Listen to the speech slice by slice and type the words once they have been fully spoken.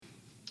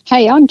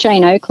Hey, I'm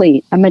Jane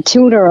Oakley, a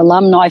Matilda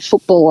alumni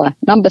footballer,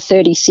 number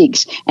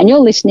 36, and you're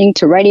listening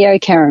to Radio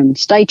Karen.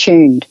 Stay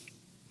tuned.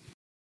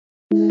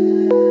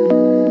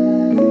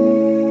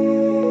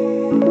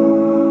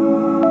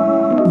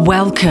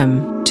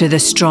 Welcome to the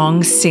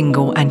Strong,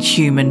 Single and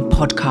Human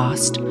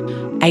podcast,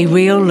 a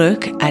real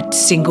look at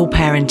single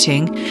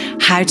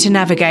parenting, how to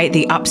navigate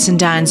the ups and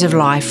downs of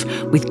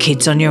life with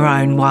kids on your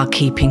own while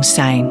keeping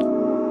sane.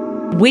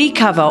 We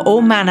cover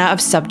all manner of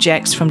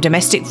subjects from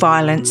domestic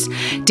violence,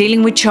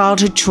 dealing with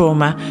childhood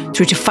trauma,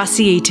 through to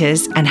fussy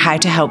eaters and how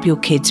to help your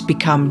kids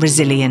become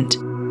resilient.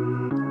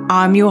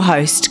 I'm your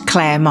host,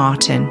 Claire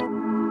Martin.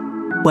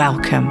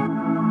 Welcome.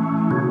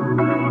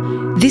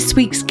 This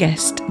week's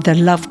guest, the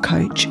Luv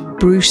Coach,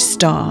 Bruce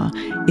Starr,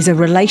 is a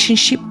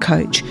relationship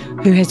coach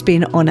who has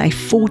been on a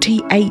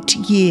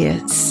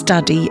 48-year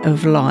study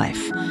of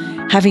life,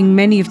 having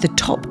many of the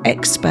top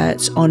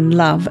experts on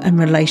love and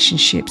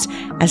relationships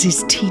as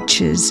his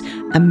teachers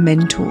and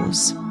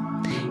mentors.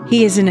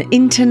 He is an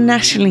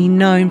internationally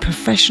known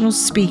professional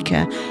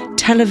speaker,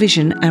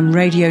 television and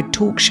radio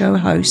talk show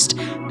host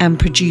and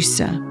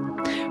producer.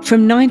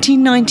 From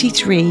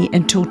 1993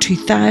 until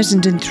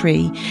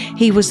 2003,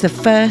 he was the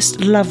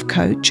first love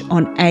coach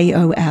on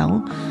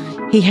AOL.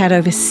 He had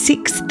over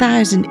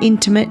 6,000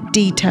 intimate,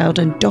 detailed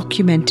and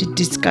documented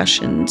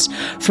discussions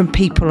from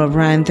people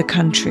around the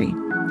country.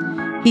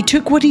 He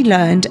took what he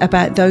learned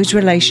about those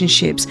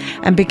relationships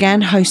and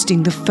began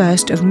hosting the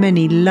first of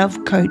many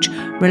Luv Coach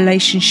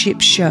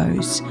relationship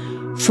shows,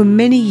 for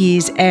many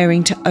years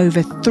airing to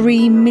over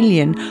 3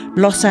 million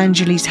Los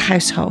Angeles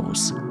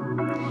households.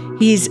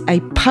 He is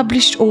a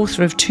published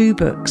author of 2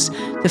 books.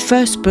 The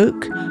first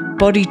book,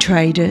 Body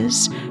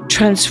Traders,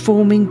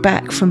 Transforming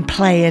Back from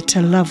Player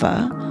to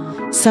Lover,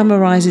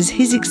 summarizes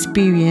his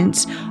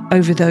experience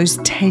over those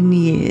 10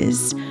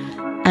 years.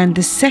 And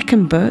the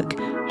second book,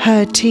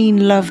 Her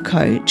Teen Love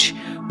Coach,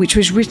 which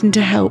was written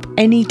to help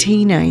any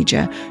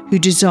teenager who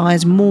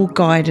desires more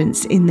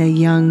guidance in their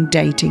young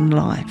dating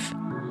life.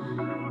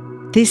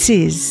 This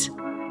is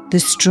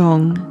the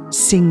Strong,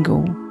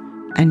 Single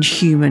and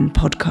Human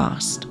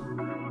podcast.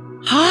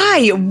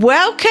 Hi,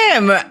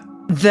 welcome,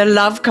 the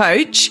Luv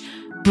Coach,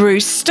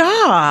 Bruce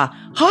Starr.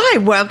 Hi,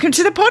 welcome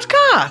to the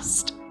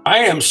podcast. I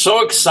am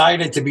so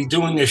excited to be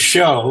doing a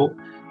show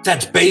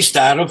that's based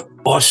out of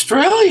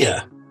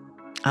Australia.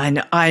 I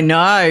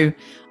know.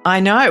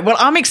 Well,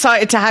 I'm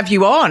excited to have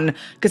you on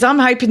because I'm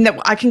hoping that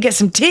I can get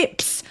some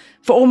tips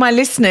for all my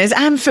listeners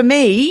and for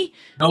me.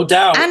 No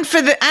doubt. And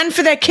for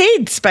their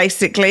kids,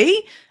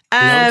 basically.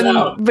 No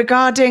doubt.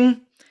 Regarding,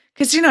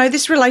 because,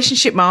 this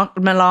relationship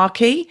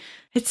malarkey,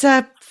 it's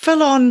a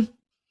full-on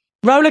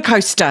roller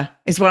coaster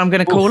is what I'm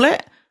going to call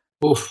it.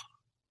 Oof.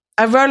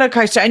 A roller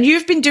coaster. And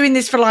you've been doing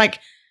this for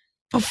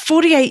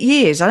 48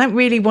 years. I don't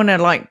really want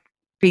to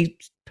be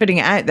putting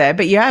it out there,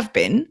 but you have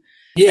been.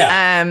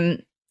 Yeah.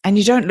 And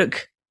you don't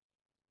look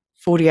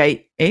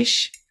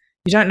 48-ish.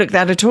 You don't look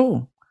that at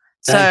all.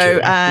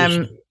 Thank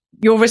you.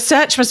 Your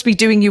research must be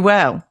doing you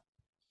well.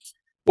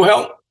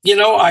 Well,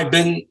 I've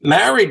been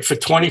married for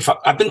 25.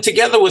 I've been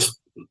together with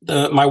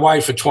my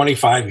wife for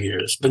 25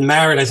 years. Been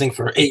married, I think,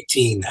 for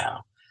 18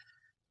 now.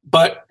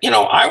 But,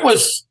 I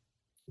was,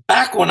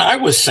 back when I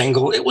was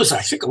single, it was,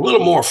 I think, a little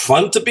more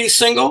fun to be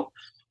single.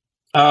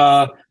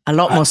 A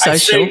lot more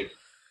social.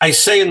 I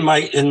say in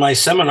my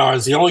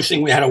seminars, the only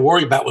thing we had to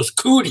worry about was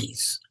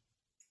cooties,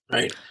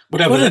 right?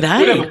 Whatever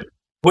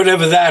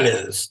that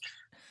is.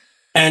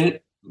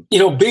 And,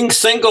 being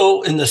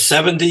single in the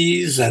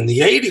 70s and the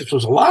 80s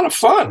was a lot of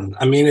fun.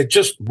 I mean, it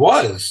just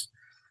was.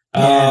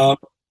 Yeah.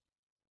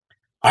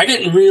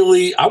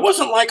 I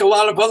wasn't like a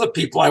lot of other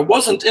people. I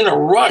wasn't in a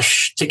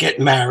rush to get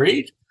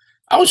married.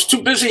 I was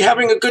too busy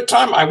having a good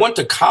time. I went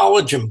to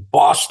college in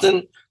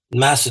Boston,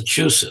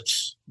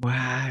 Massachusetts.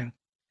 Wow.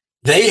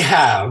 They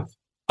have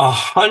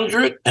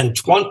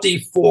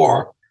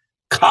 124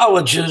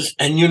 colleges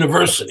and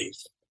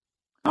universities.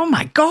 Oh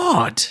my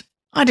God.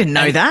 I didn't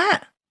know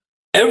that.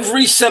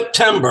 Every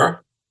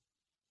September,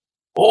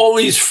 all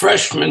these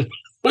freshmen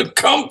would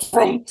come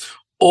from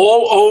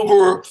all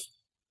over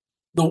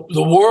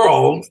the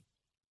world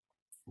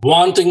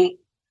wanting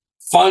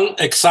fun,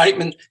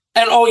 excitement,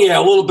 and a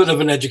little bit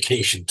of an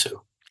education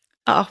too.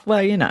 Oh,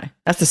 well,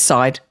 that's a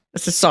side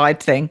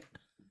thing.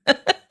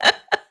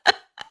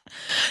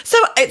 So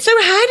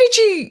how did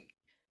you,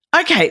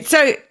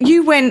 so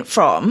you went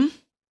from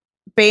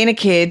being a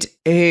kid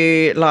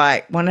who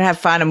wanted to have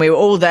fun and we were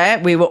all there.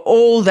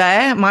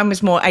 Mine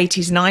was more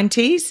 80s,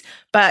 90s,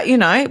 but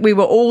we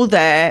were all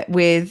there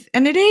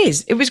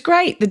it was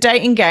great. The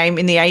dating game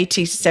in the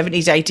 80s,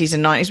 70s, 80s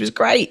and 90s was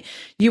great.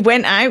 You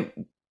went out,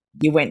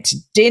 you went to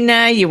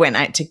dinner, you went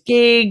out to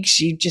gigs,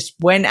 you just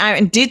went out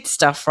and did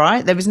stuff,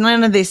 right? There was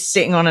none of this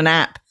sitting on an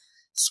app,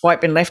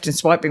 swiping left and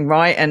swiping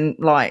right and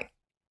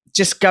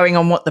just going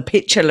on what the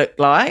picture looked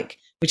like,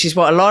 which is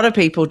what a lot of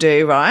people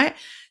do, right?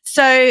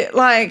 So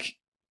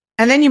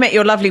and then you met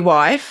your lovely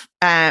wife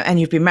and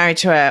you've been married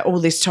to her all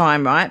this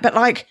time, right? But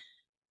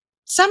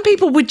some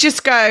people would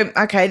just go,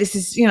 okay, this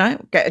is,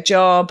 get a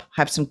job,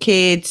 have some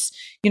kids,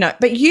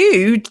 but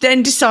you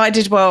then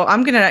decided, well,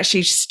 I'm going to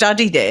actually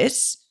study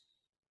this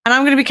and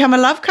I'm going to become a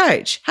love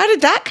coach. How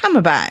did that come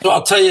about? So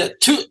I'll tell you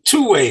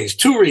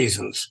two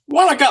reasons.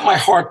 One, I got my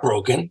heart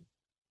broken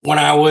when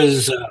I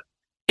was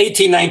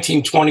 18,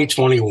 19, 20,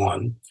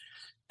 21.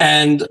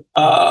 And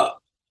a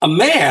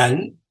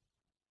man,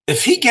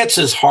 if he gets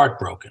his heart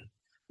broken,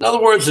 in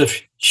other words,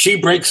 if she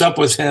breaks up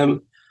with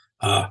him,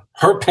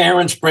 her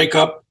parents break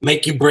up,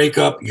 make you break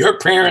up, your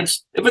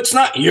parents, if it's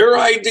not your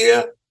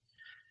idea,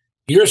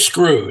 you're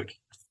screwed.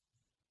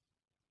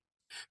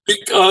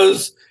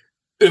 Because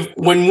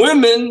when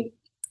women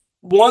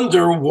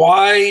wonder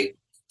why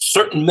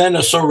certain men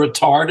are so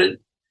retarded,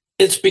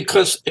 it's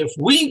because if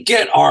we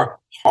get our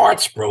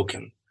hearts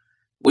broken,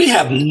 we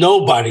have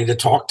nobody to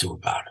talk to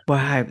about it.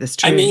 Wow, that's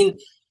true. I mean,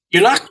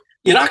 you're not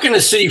going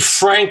to see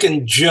Frank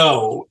and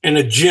Joe in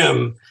a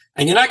gym,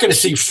 and you're not going to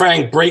see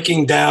Frank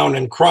breaking down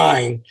and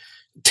crying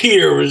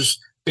tears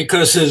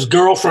because his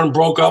girlfriend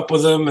broke up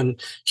with him and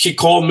she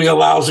called me a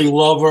lousy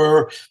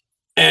lover.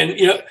 And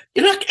you're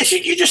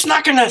just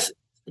not going to.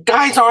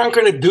 Guys aren't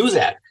going to do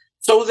that.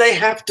 So they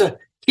have to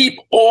keep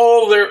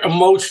all their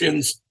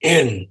emotions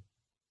in.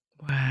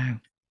 Wow.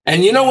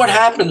 And you know what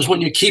happens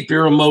when you keep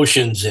your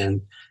emotions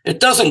in? It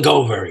doesn't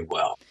go very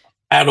well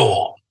at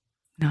all.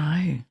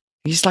 No.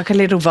 It's like a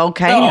little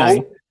volcano.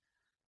 No,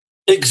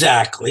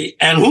 exactly.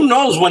 And who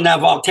knows when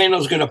that volcano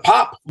is going to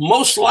pop?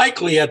 Most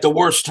likely at the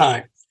worst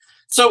time.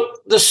 So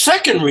the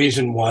second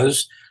reason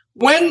was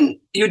when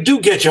you do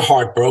get your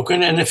heart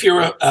broken, and if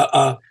you're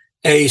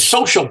a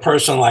social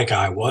person like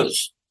I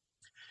was,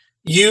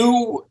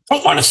 you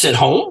don't want to sit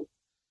home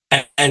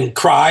and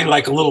cry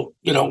like a little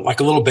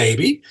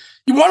baby.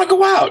 You want to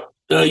go out.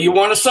 You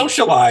want to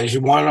socialize.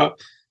 You want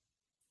to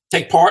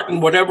take part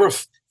in whatever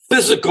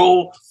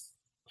physical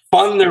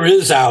fun there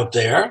is out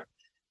there.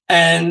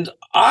 And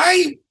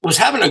I was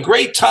having a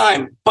great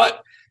time,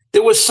 but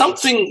there was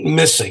something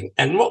missing.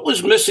 And what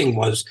was missing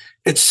was,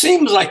 it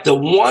seems like the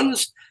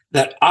ones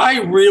that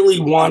I really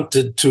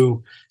wanted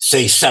to,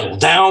 say, settle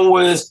down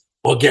with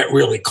or get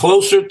really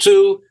closer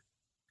to,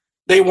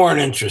 they weren't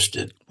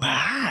interested.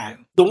 Wow.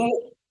 The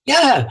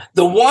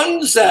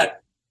ones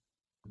that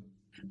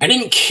I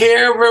didn't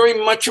care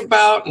very much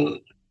about, and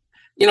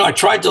I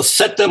tried to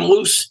set them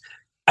loose.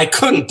 I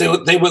couldn't.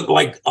 They were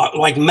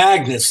like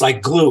magnets,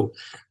 like glue,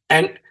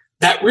 and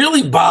that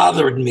really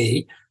bothered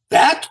me.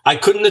 That I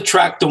couldn't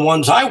attract the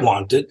ones I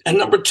wanted, and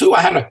number two,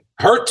 I had to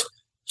hurt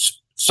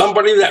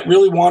somebody that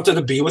really wanted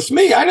to be with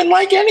me. I didn't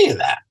like any of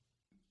that.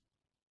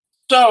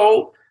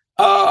 So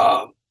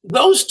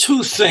those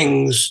two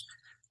things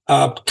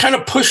kind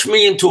of pushed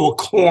me into a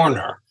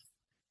corner,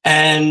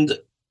 and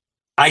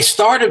I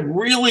started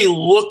really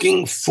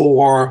looking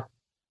for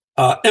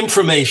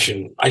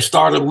information. I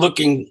started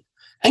looking,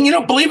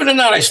 and believe it or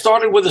not, I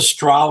started with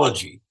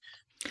astrology.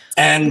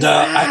 And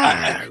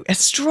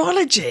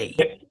astrology.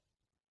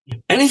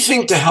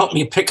 Anything to help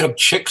me pick up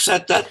chicks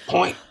at that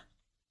point?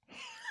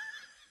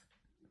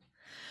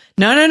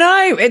 No.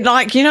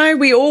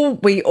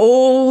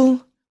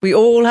 We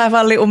all have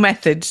our little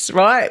methods,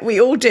 right? We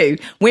all do.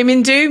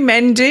 Women do,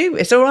 men do.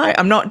 It's all right.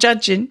 I'm not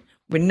judging.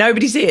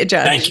 Nobody's here to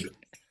judge.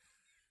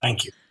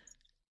 Thank you.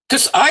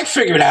 Because I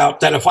figured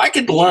out that if I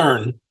could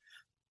learn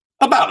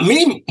about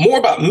me, more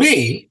about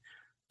me,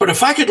 but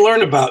if I could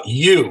learn about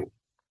you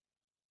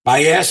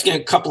by asking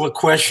a couple of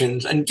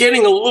questions and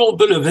getting a little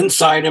bit of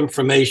inside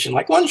information,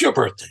 like, when's your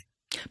birthday?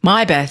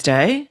 My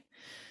birthday?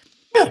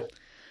 Yeah.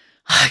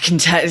 I can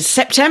tell. It's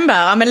September.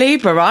 I'm a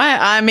Libra, right?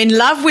 I'm in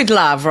love with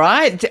love,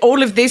 right?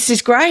 All of this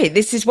is great.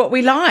 This is what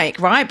we like,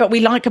 right? But we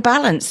like a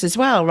balance as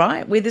well,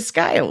 right? With the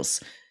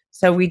scales.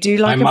 So we do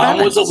like a balance. My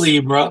mom was a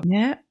Libra.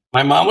 Yeah.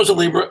 My mom was a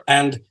Libra,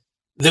 and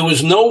there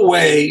was no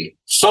way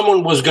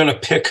someone was going to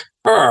pick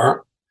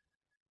her.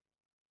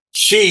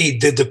 She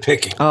did the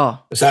picking.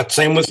 Oh. Is that the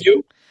same with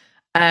you?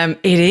 It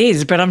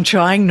is, but I'm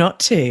trying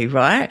not to,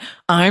 right?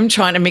 I'm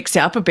trying to mix it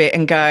up a bit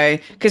and go,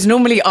 because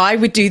normally I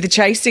would do the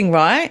chasing,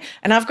 right?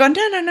 And I've gone,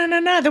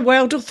 no. The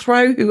world will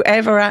throw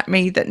whoever at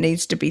me that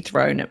needs to be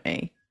thrown at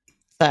me.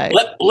 So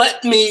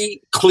let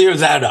me clear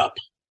that up.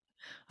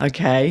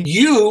 Okay.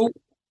 You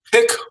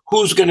pick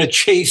who's going to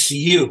chase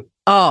you.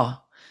 Oh,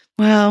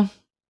 well,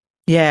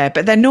 yeah,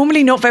 but they're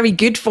normally not very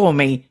good for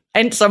me.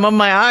 Hence, I'm on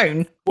my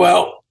own.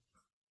 Well,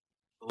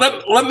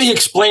 let me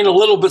explain a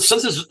little bit,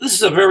 since this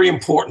is a very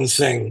important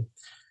thing.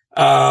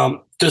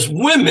 Because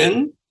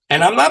women,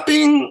 and I'm not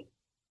being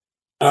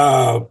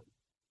I'm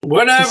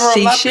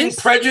not being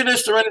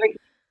prejudiced or anything.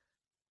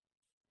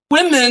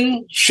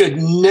 Women should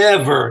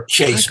never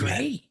chase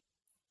men.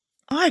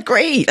 I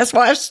agree. That's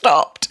why I've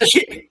stopped.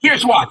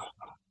 Here's why.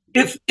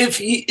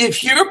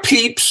 If your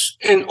peeps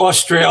in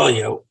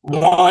Australia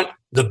want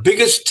the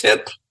biggest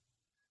tip,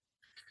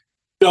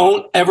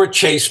 don't ever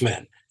chase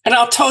men. And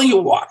I'll tell you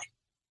why.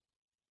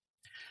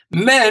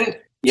 Men,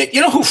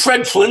 you know who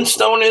Fred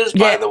Flintstone is,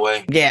 by the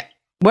way? Yeah.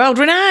 World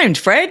renowned,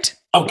 Fred.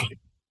 Okay.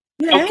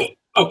 Yeah.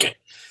 Okay.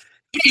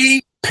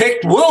 He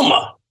picked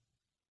Wilma.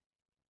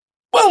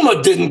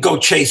 Wilma didn't go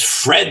chase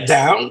Fred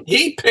down.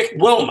 He picked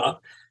Wilma.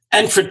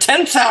 And for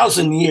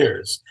 10,000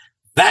 years,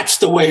 That's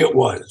the way it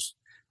was.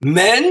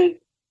 Men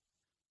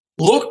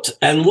looked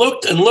and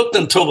looked and looked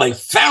until they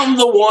found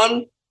the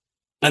one,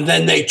 and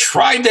then they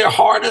tried their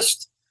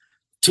hardest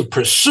to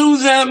pursue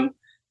them,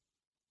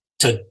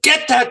 to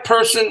get that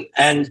person,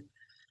 and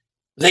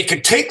they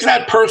could take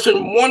that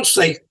person once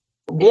they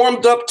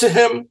warmed up to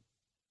him.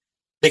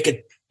 They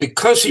could,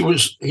 because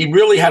he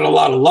really had a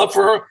lot of love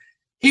for her,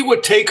 he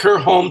would take her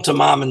home to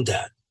mom and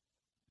dad.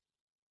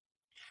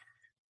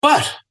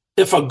 But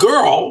if a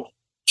girl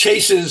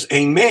chases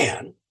a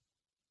man,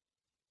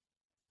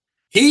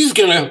 he's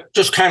going to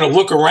just kind of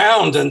look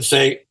around and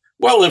say,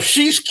 well, if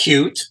she's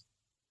cute,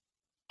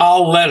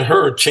 I'll let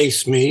her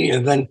chase me,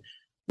 and then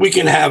we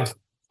can have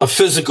a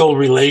physical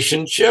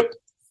relationship.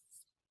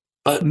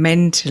 But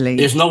mentally,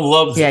 there's no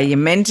love there. Yeah, you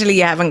mentally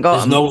haven't got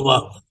There's no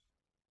love.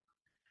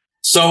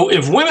 So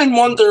if women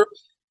wonder,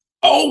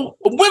 oh,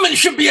 women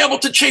should be able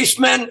to chase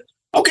men.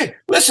 Okay,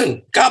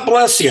 listen, God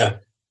bless you.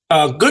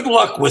 Good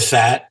luck with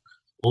that.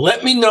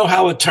 Let me know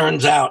how it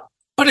turns out.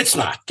 But it's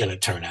not going to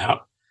turn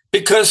out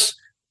because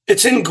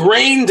it's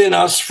ingrained in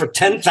us for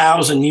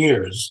 10,000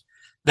 years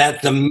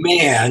that the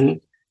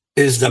man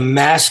is the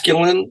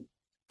masculine,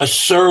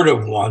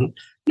 assertive one,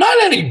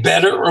 not any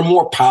better or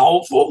more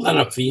powerful than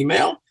a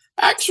female.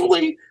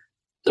 Actually,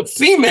 the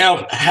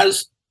female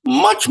has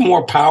much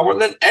more power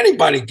than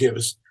anybody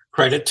gives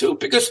credit to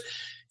because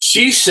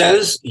she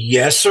says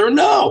yes or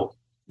no.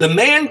 The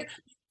man,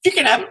 she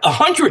can have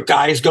 100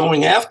 guys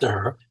going after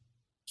her.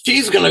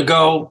 She's going to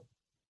go,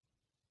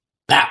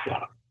 that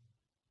one.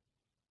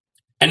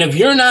 And if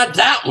you're not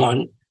that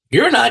one,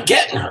 you're not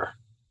getting her.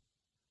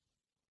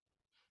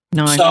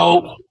 No.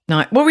 So,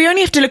 no. Well, we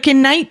only have to look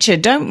in nature,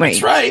 don't we?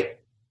 That's right.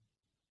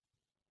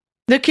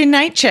 Look in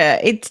nature.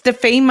 It's the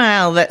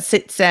female that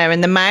sits there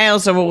and the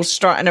males are all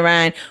strutting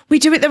around. We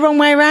do it the wrong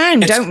way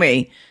around, don't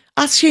we?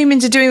 Us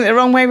humans are doing it the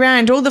wrong way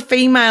around. All the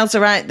females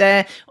are out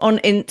there on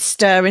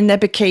Insta in their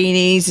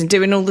bikinis and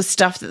doing all the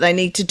stuff that they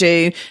need to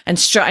do and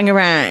strutting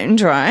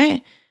around,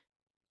 right?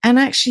 And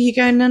actually you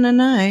go,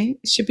 no.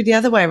 It should be the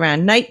other way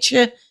around.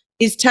 Nature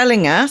is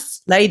telling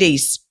us,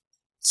 ladies,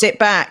 sit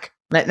back,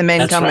 let the men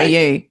That's come right. to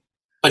you.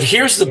 But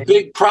here's the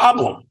big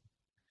problem.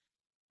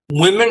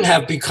 Women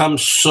have become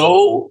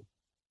so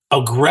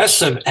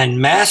aggressive and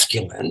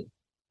masculine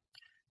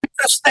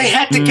because they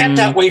had to get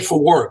that way for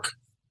work.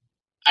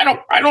 I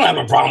don't have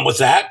a problem with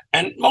that.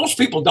 And most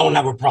people don't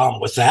have a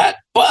problem with that,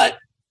 but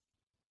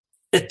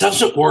it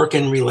doesn't work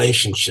in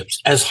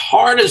relationships as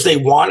hard as they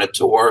want it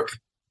to work.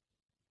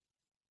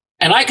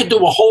 And I could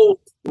do a whole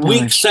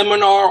week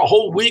seminar, a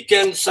whole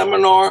weekend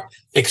seminar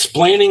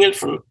explaining it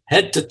from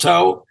head to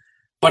toe.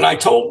 But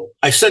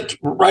I said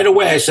right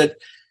away,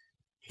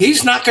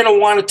 he's not going to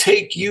want to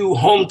take you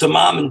home to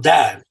mom and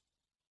dad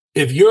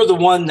if you're the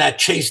one that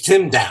chased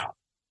him down.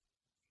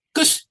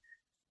 Because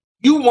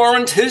you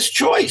weren't his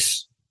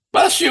choice.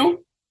 Bless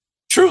you.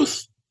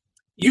 Truth.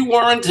 You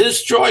weren't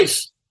his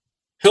choice.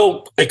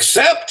 He'll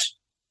accept.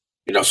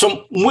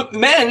 So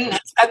men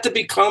have to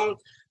become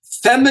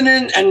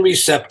feminine and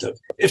receptive.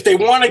 If they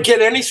want to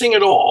get anything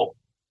at all,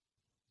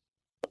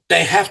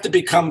 they have to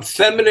become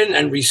feminine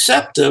and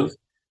receptive.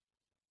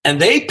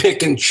 And they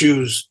pick and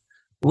choose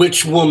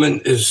which woman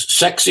is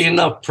sexy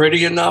enough,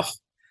 pretty enough.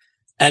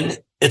 And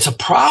it's a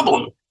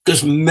problem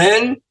because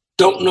men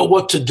don't know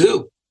what to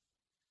do.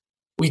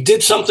 We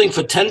did something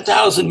for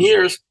 10,000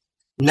 years.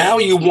 Now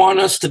you want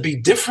us to be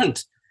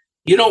different.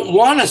 You don't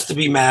want us to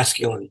be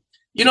masculine.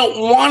 You don't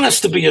want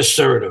us to be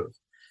assertive.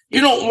 You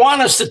don't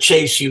want us to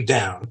chase you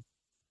down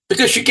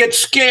because you get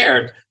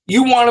scared.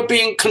 You want to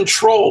be in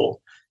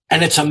control.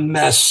 And it's a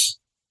mess.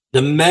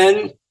 The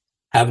men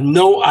have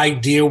no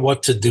idea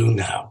what to do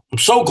now. I'm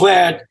so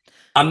glad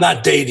I'm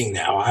not dating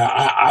now.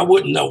 I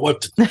wouldn't know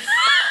what to do.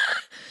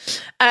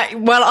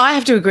 Well, I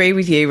have to agree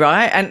with you,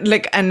 right? And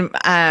look, I'm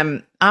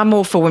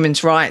all for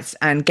women's rights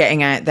and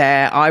getting out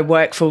there. I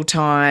work full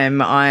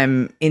time.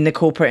 I'm in the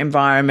corporate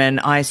environment.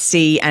 I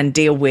see and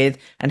deal with,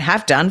 and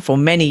have done for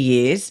many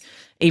years,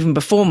 even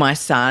before my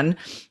son,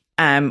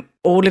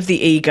 all of the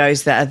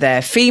egos that are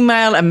there,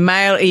 female and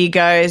male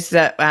egos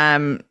that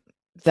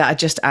are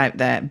just out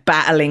there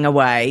battling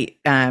away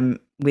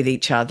with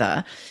each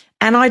other.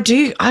 And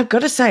I've got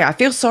to say, I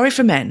feel sorry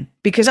for men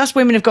because us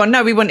women have gone,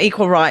 no, we want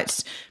equal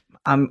rights.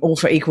 I'm all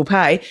for equal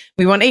pay.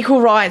 We want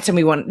equal rights and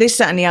we want this,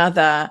 that and the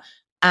other.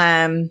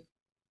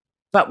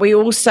 But we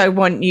also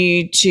want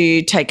you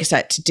to take us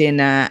out to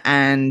dinner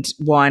and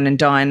wine and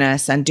dine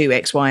us and do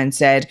X, Y, and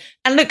Z.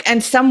 And look,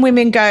 and some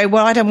women go,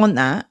 well, I don't want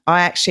that.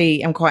 I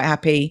actually am quite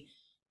happy,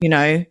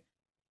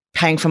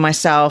 paying for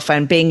myself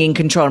and being in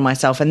control of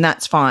myself, and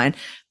that's fine.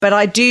 But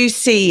I do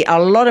see a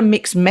lot of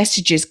mixed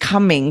messages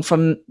coming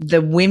from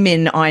the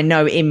women I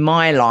know in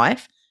my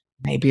life.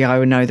 Maybe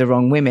I know the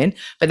wrong women,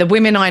 but the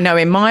women I know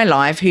in my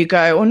life who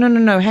go, oh,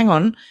 no, hang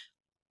on.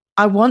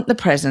 I want the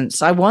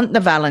presents. I want the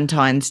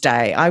Valentine's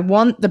Day. I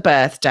want the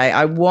birthday.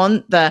 I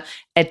want the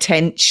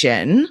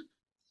attention.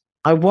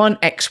 I want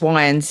X,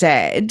 Y, and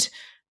Z.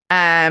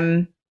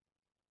 And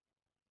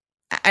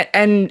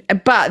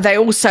But they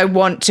also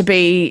want to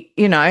be,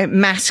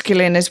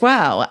 masculine as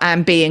well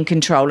and be in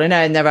control and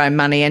earn their own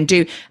money and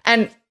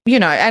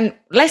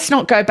let's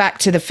not go back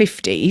to the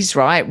 50s,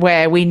 right,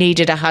 where we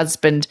needed a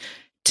husband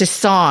to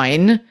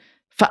sign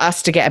for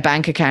us to get a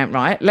bank account,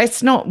 right?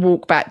 Let's not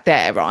walk back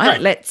there, right?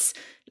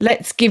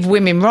 Let's give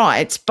women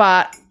rights,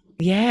 but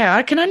yeah,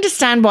 I can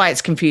understand why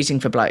it's confusing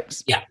for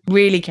blokes. Yeah,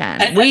 really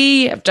can.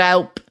 We have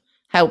to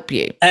help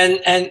you.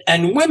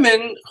 And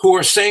women who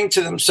are saying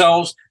to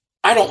themselves,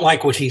 I don't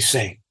like what he's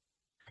saying.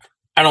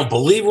 I don't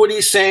believe what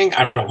he's saying.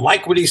 I don't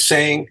like what he's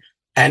saying.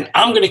 And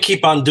I'm going to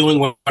keep on doing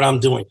what I'm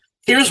doing.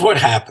 Here's what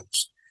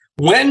happens.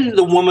 When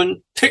the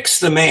woman picks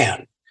the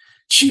man,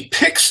 she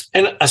picks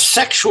a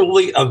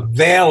sexually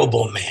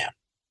available man,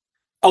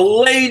 a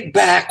laid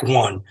back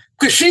one,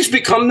 because she's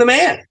become the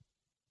man.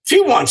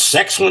 She wants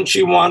sex when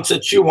she wants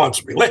it. She wants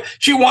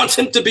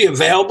him to be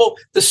available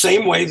the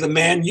same way the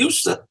man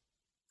used to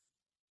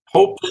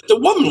hope that the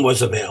woman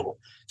was available.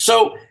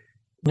 So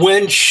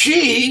when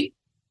she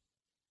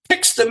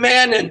picks the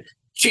man and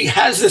she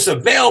has this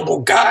available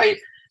guy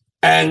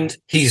and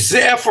he's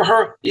there for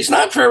her, he's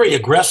not very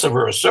aggressive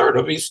or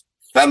assertive. He's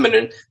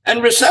feminine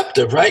and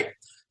receptive, right?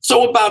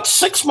 So about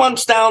 6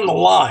 months down the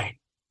line,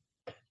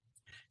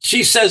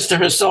 she says to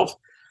herself,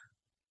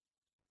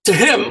 to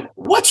him,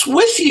 what's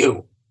with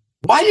you?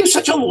 Why are you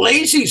such a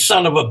lazy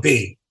son of a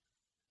bee?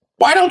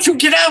 Why don't you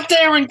get out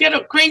there and get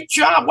a great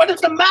job? What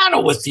is the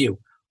matter with you?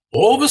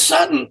 All of a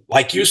sudden,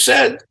 like you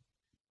said,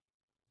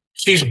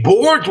 she's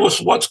bored with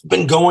what's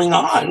been going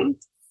on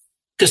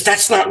because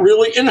that's not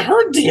really in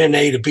her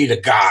DNA to be the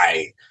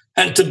guy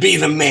and to be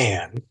the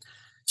man.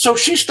 So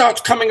she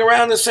starts coming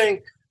around and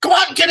saying, go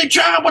out and get a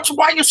job.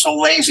 Why are you so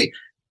lazy?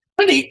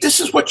 Honey,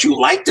 this is what you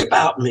liked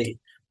about me.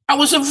 I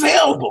was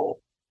available.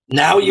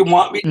 Now you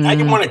want me, now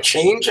you want to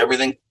change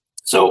everything?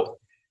 So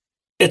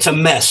it's a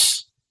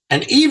mess.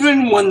 And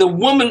even when the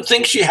woman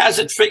thinks she has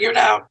it figured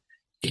out,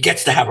 she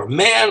gets to have her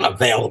man,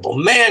 available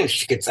man,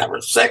 she gets to have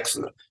her sex,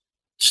 and it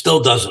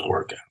still doesn't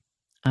work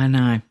out. I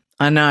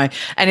know.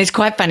 And it's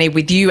quite funny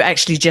with you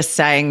actually just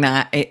saying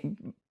that, it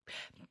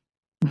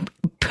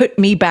put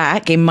me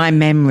back in my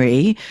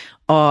memory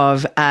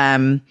of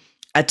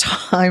a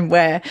time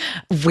where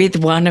with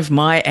one of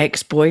my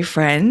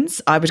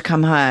ex-boyfriends, I would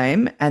come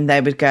home and they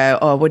would go,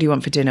 oh, what do you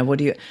want for dinner?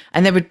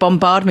 And they would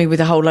bombard me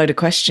with a whole load of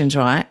questions,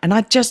 right? And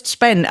I'd just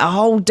spent a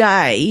whole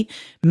day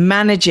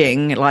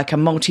managing like a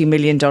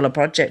multi-million-dollar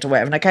project or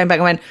whatever. And I came back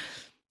and went,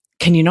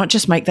 can you not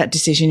just make that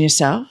decision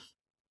yourself?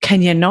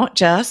 Can you not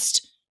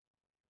just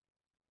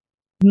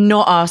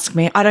not ask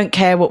me? I don't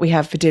care what we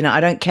have for dinner.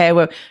 I don't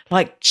care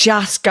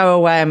just go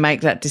away and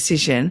make that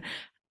decision.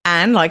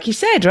 And like you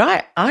said,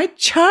 right, I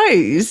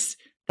chose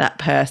that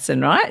person,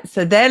 right?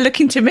 So they're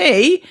looking to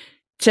me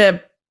to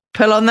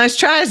pull on those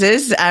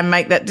trousers and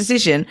make that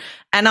decision.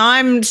 And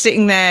I'm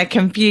sitting there,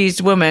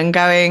 confused woman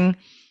going,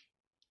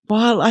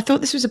 well, I thought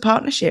this was a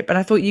partnership and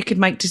I thought you could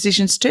make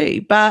decisions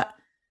too. But,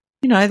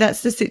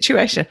 that's the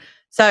situation.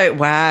 So,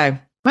 wow.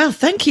 Well,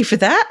 thank you for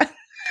that.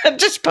 I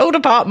just pulled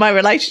apart my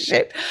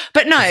relationship.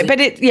 But no,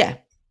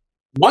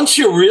 once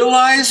you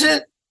realize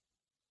it,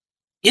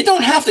 you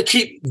don't have to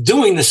keep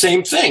doing the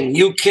same thing.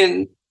 You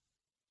can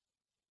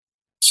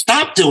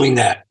stop doing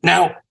that.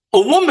 Now,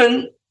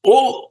 women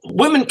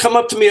come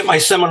up to me at my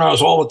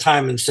seminars all the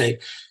time and say,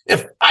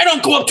 if I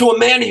don't go up to a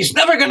man, he's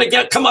never going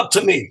to come up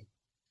to me.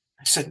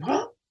 I said,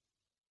 well,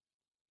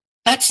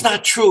 that's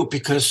not true,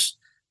 because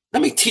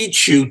let me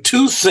teach you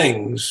two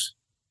things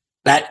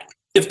that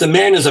if the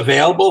man is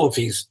available, if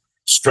he's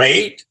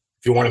straight,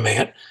 if you want a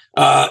man,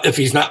 if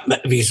he's not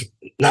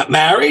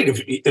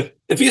married,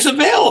 if he's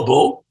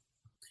available,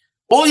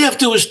 all you have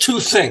to do is two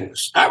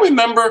things. I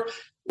remember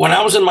when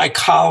I was in my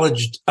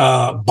college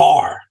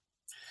bar,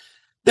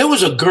 there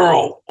was a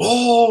girl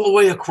all the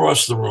way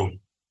across the room.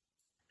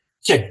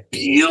 She had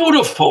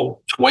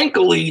beautiful,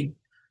 twinkly,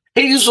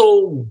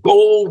 hazel,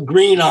 gold,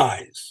 green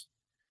eyes.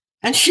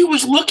 And she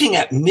was looking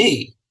at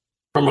me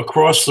from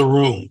across the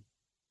room.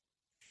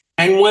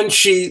 And when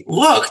she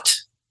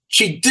looked,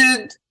 she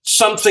did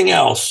something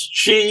else.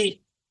 She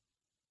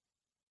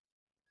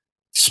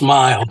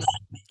smiled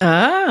at me.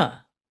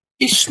 Ah.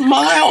 She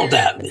smiled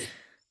at me.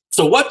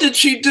 So what did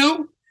she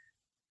do?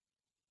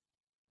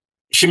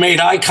 She made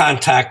eye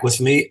contact with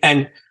me.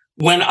 And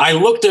when I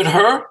looked at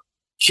her,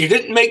 she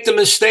didn't make the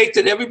mistake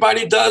that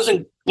everybody does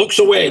and looks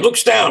away,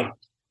 looks down.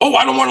 Oh,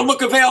 I don't want to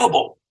look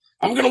available.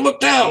 I'm going to look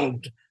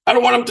down. I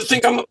don't want him to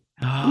think I'm...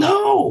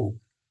 No,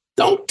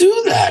 don't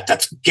do that.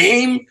 That's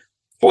game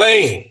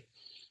playing.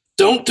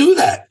 Don't do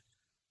that.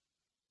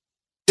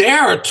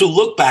 Dare to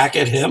look back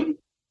at him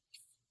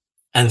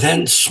and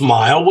then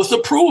smile with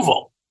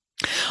approval.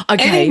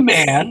 Okay. Any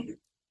man.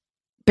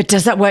 But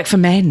does that work for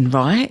men,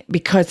 right?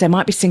 Because there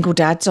might be single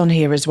dads on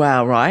here as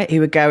well, right? Who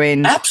would go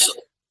in,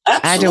 Absolutely.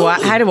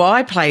 How do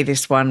I play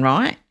this one,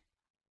 right?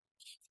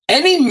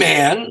 Any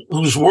man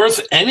who's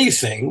worth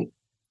anything,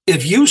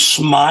 if you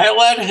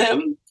smile at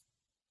him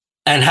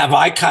and have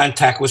eye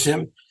contact with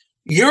him,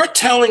 you're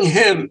telling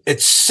him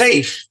it's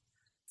safe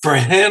for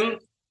him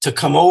to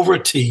come over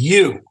to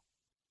you.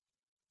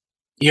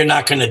 You're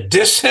not going to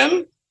diss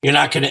him. You're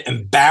not going to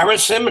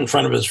embarrass him in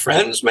front of his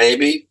friends,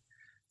 maybe.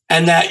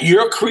 And that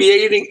you're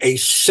creating a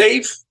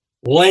safe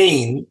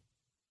lane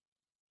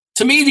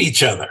to meet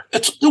each other.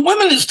 The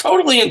women is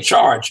totally in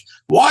charge.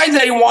 Why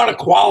they want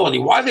equality,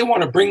 why they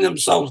want to bring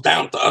themselves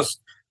down to us,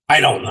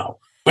 I don't know.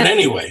 But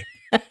anyway.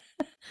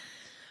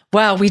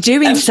 Well, we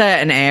do in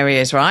certain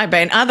areas, right?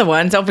 But in other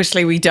ones,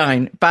 obviously we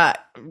don't. But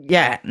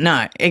yeah,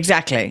 no,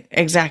 exactly.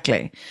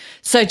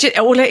 So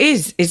all it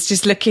is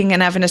just looking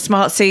and having a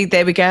smart seed.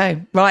 There we go.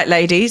 Right,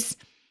 ladies,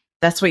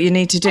 that's what you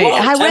need to do.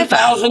 Well, however,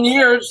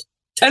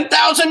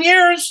 10,000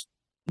 years.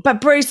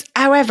 But Bruce,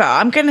 however,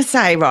 I'm going to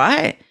say,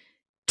 right,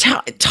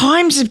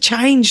 times have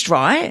changed,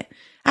 right?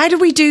 How do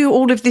we do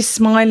all of this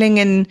smiling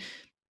and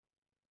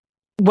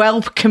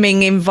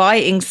welcoming,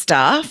 inviting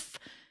stuff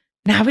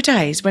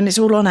nowadays when it's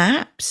all on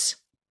apps?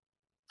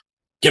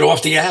 Get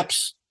off the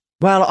apps.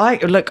 Well,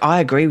 I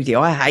agree with you.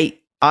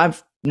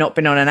 I've not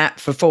been on an app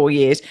for 4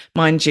 years.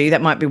 Mind you,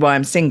 that might be why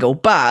I'm single,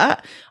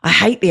 but I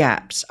hate the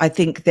apps. I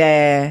think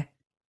they're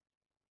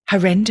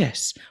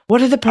horrendous.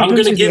 What are the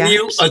problems with the apps? I'm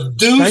going to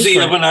give you a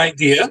doozy of an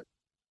idea.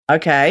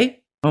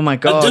 Okay. Oh my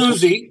God. A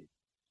doozy.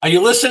 Are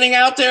you listening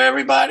out there,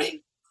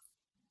 everybody?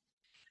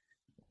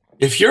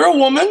 If you're a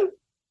woman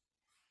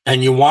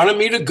and you want to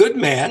meet a good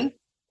man,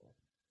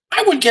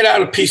 I would get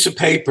out a piece of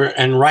paper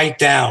and write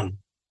down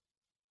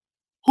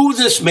who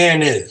this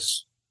man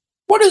is.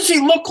 What does he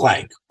look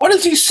like? What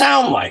does he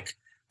sound like?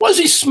 What does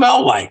he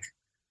smell like?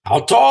 How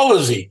tall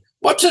is he?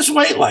 What's his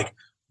weight like?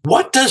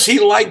 What does he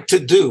like to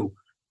do?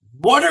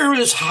 What are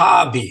his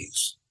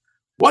hobbies?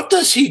 What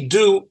does he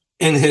do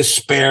in his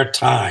spare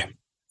time?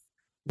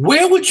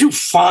 Where would you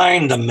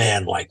find a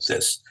man like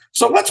this?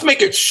 So let's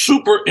make it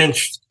super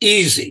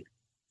easy.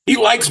 He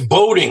likes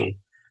boating.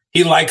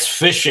 He likes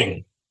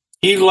fishing.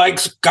 He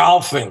likes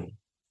golfing.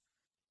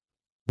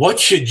 What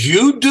should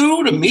you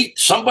do to meet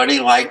somebody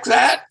like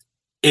that?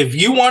 If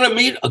you want to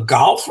meet a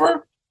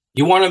golfer,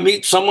 you want to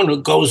meet someone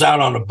who goes out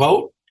on a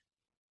boat,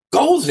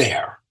 go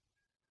there.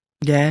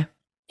 Yeah.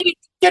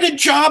 Get a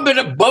job at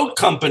a boat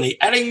company,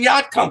 at a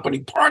yacht company,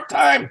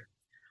 part-time.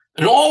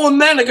 And all the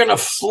men are going to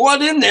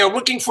flood in there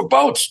looking for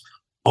boats.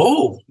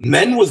 Oh,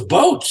 men with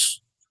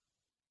boats.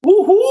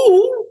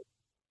 Woohoo.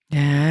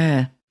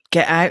 Yeah.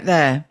 Get out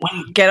there.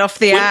 Get off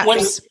the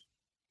apps.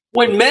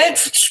 When men,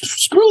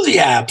 screw the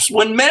apps,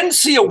 when men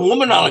see a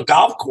woman on a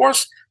golf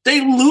course,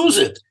 they lose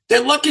it.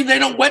 They're lucky they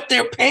don't wet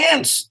their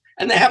pants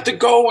and they have to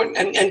go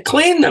and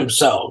clean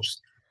themselves.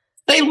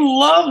 They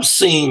love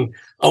seeing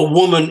a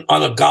woman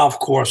on a golf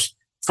course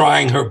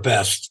trying her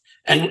best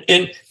and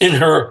in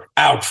her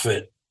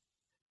outfit.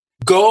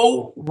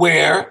 Go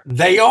where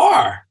they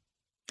are.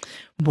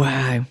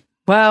 Wow.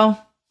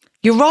 Well,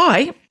 you're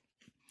right.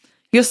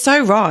 You're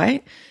so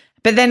right.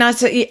 But then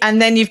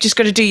and then you've just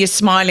got to do your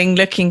smiling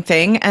looking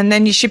thing and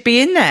then you should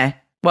be in there.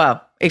 Well,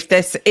 if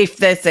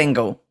they're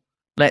single,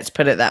 let's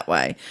put it that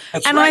way.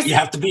 That's right. You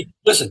have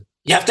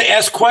to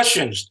ask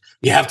questions.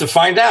 You have to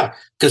find out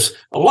because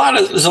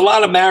there's a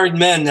lot of married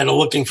men that are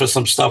looking for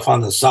some stuff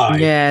on the side.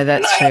 Yeah,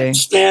 that's true. I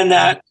understand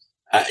that.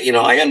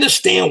 I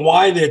understand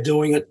why they're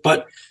doing it,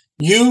 but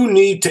you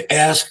need to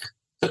ask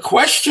the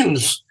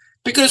questions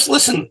because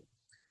listen,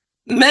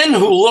 men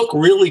who look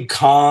really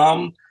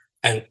calm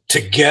and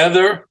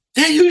together,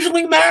 they're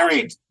usually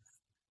married.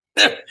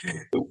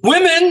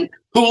 Women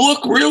who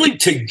look really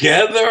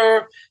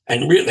together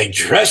and they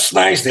dress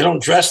nice, they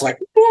don't dress like,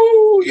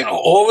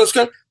 all this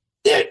stuff.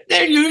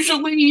 They're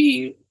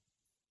usually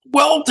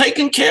well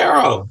taken care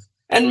of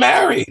and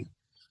married.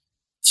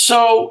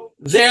 So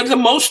they're the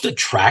most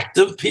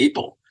attractive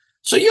people.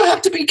 So you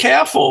have to be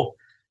careful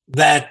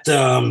that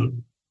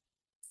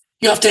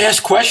you have to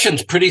ask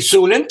questions pretty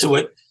soon into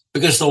it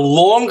because the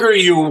longer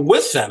you're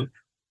with them,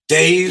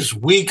 days,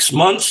 weeks,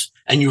 months,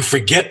 and you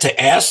forget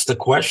to ask the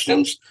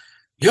questions,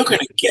 you're going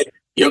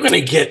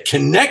to get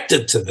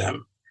connected to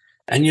them.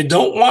 And you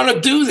don't want to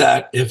do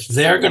that if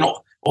they're going to,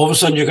 all of a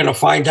sudden you're going to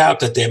find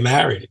out that they're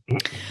married.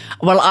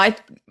 Well,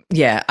 I've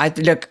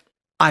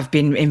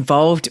been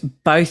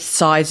involved both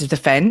sides of the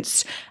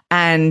fence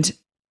and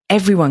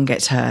everyone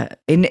gets hurt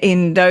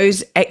in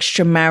those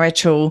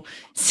extramarital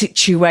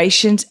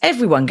situations.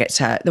 Everyone gets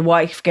hurt. The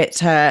wife gets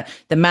hurt.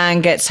 The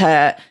man gets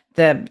hurt.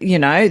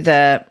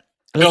 The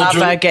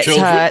lover gets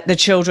hurt, the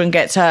children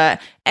gets hurt,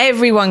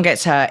 everyone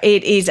gets hurt.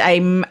 It is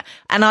and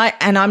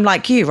I'm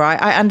like you,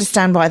 right? I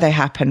understand why they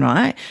happen,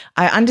 right?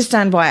 I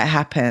understand why it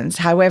happens.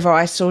 However,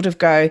 I sort of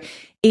go,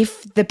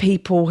 if the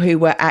people who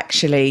were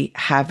actually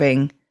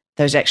having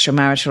those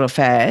extramarital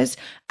affairs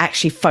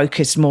actually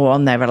focused more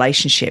on their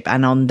relationship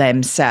and on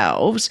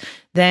themselves,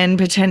 then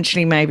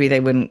potentially maybe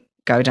they wouldn't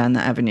go down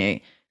that avenue.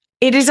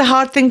 It is a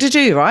hard thing to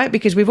do, right?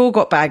 Because we've all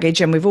got baggage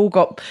and we've all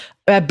got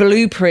a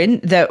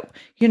blueprint that,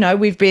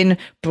 we've been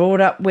brought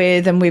up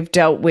with and we've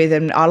dealt with,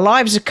 and our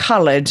lives are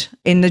coloured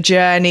in the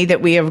journey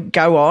that we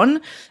go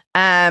on.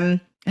 And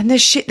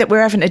there's shit that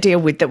we're having to deal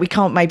with that we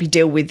can't maybe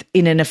deal with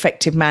in an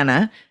effective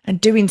manner. And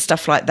doing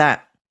stuff like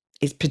that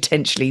is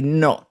potentially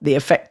not the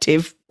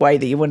effective way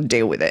that you want to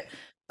deal with it.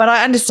 But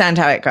I understand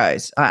how it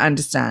goes. I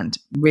understand.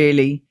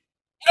 Really,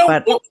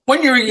 But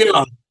when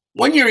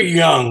you're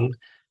young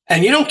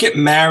and you don't get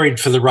married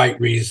for the right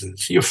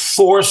reasons, you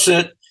force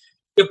it.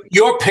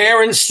 Your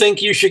parents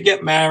think you should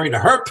get married, or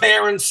her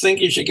parents think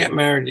you should get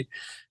married.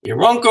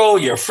 Your uncle,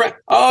 your friend,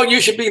 oh,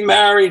 you should be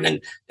married.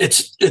 And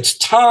it's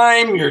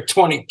time. You're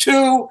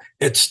 22.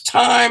 It's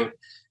time.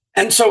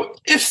 And so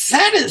if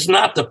that is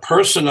not the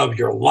person of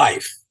your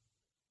life,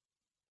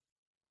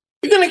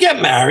 you're going to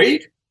get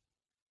married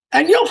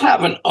and you'll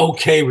have an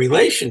okay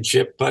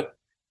relationship, but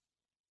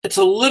it's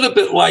a little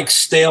bit like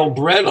stale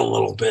bread a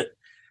little bit.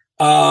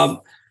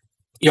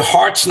 Your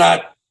heart's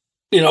not,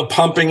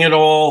 pumping it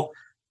all.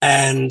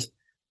 And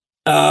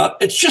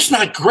it's just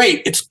not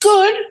great. It's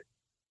good.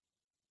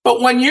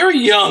 But when you're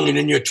young and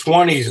in your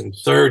 20s and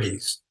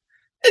 30s,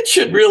 it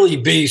should really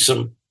be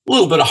a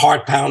little bit of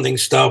heart pounding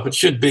stuff. It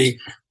should be,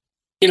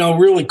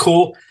 really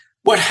cool.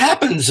 What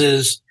happens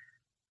is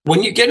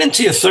when you get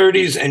into your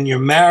 30s and you're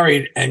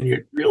married and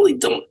you really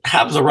don't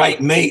have the right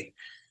mate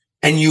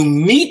and you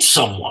meet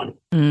someone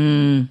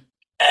and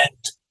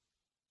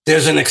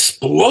there's an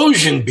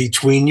explosion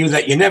between you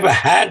that you never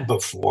had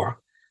before,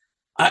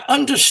 I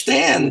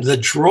understand the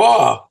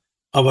draw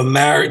of a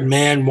married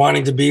man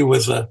wanting to be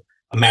with a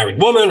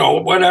married woman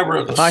or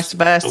whatever. Vice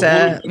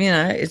versa.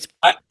 It's.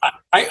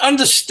 I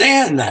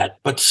understand that,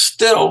 but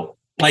still,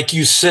 like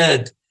you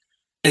said,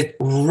 it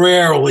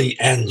rarely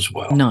ends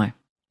well. No.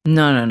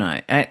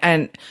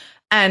 And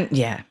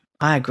yeah,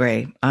 I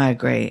agree.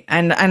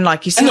 And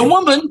like you said,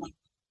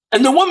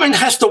 and the woman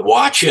has to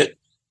watch it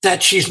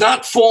that she's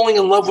not falling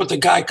in love with the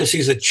guy because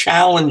he's a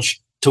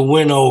challenge to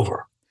win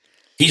over.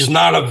 He's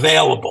not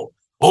available.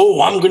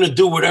 Oh, I'm going to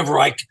do whatever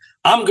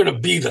I'm going to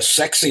be the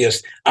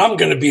sexiest. I'm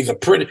going to be the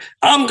pretty.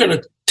 I'm going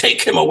to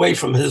take him away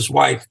from his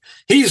wife.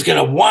 He's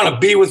going to want to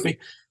be with me.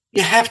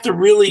 You have to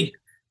really,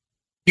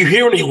 you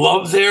hear any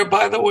love there,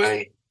 by the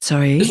way?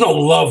 Sorry? There's no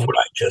love, what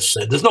I just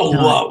said. There's no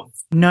love.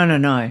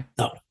 No.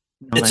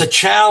 It's a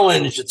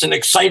challenge. It's an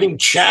exciting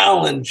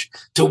challenge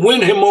to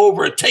win him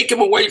over, take him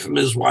away from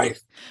his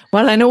wife.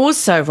 Well, and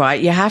also,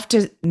 right, you have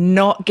to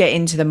not get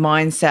into the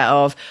mindset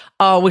of,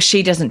 oh, well,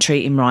 she doesn't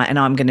treat him right and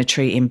I'm going to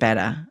treat him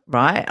better,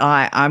 right?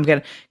 I'm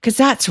going to, because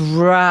that's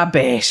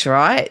rubbish,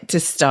 right, to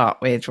start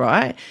with,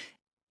 right?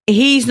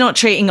 He's not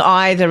treating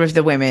either of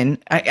the women.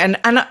 And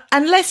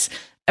unless,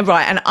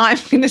 right, and I'm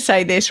going to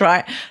say this,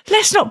 right,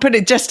 let's not put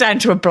it just down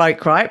to a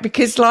bloke, right?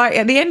 Because, like,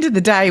 at the end of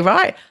the day,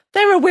 right,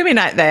 there are women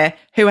out there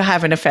who are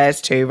having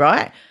affairs too,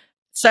 right?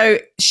 So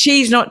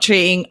she's not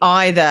treating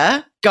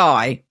either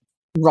guy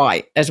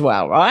right as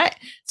well, right?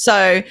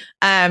 So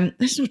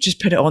let's not just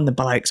put it on the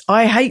blokes.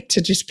 I hate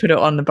to just put it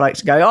on the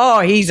blokes and go,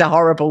 oh, he's a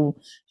horrible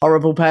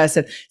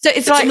person. So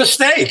it's like a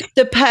mistake.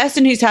 The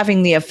person who's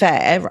having the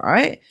affair,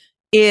 right,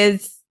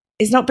 is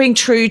not being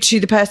true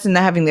to the person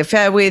they're having the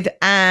affair with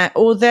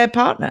or their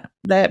partner,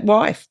 their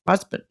wife,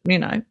 husband,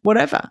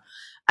 whatever.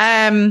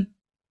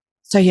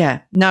 So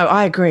yeah, no,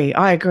 I agree.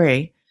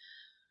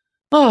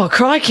 Oh,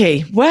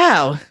 crikey.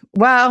 Well,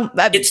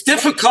 it's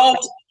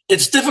difficult.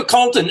 It's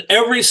difficult in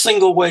every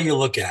single way you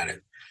look at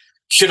it.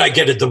 Should I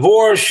get a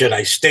divorce? Should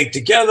I stay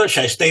together?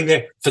 Should I stay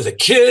there for the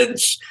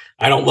kids?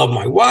 I don't love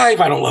my wife.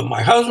 I don't love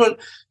my husband.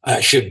 I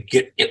should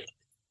get it.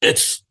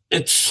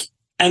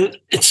 And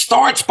it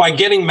starts by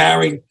getting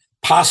married.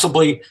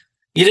 Possibly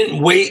you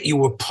didn't wait. You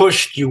were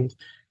pushed. You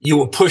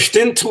were pushed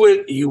into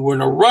it. You were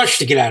in a rush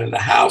to get out of the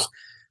house.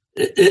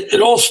 It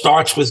all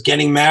starts with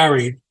getting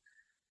married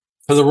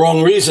for the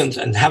wrong reasons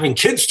and having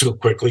kids too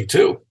quickly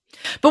too.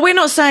 But we're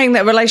not saying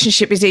that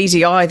relationship is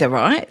easy either,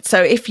 right?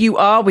 So if you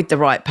are with the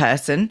right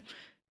person,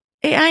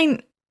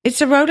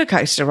 it's a roller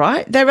coaster,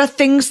 right? There are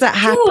things that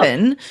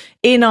happen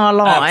in our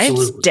lives,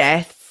 Absolutely.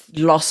 Death,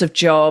 loss of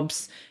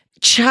jobs,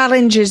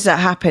 challenges that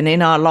happen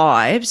in our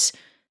lives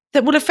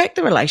that will affect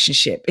the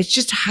relationship. It's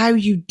just how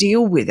you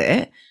deal with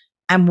it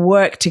and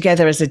work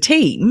together as a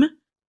team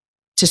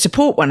to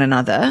support one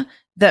another.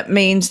 That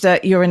means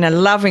that you're in a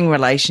loving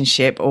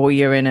relationship or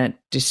you're in a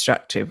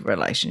destructive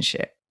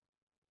relationship.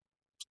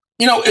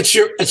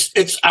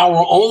 It's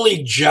our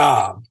only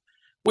job.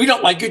 We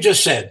don't, like you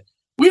just said,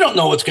 we don't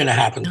know what's going to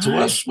happen to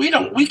us. We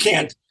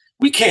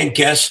can't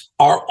guess.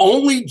 Our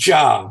only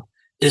job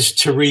is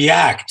to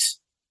react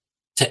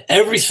to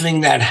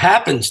everything that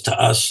happens to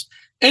us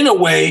in a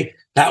way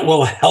that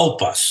will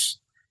help us,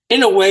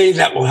 in a way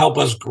that will help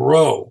us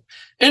grow,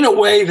 in a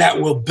way that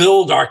will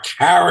build our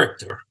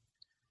character.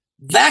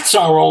 That's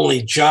our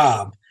only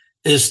job,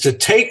 is to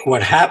take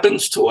what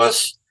happens to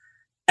us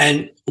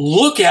and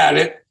look at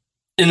it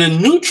in a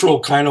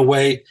neutral kind of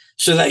way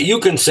so that you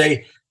can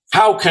say,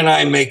 how can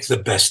I make the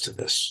best of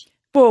this?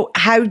 Well,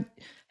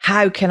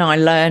 how can I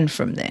learn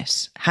from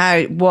this?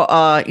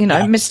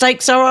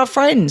 Mistakes are our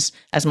friends,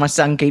 as my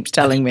son keeps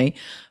telling me.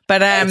 But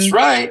that's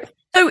right.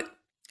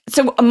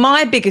 So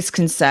my biggest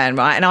concern,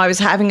 right, and I was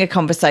having a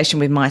conversation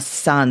with my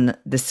son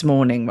this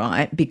morning,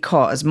 right,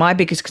 because my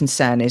biggest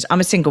concern is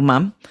I'm a single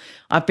mum.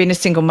 I've been a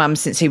single mum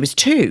since he was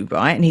 2,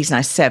 right, and he's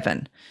now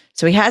 7.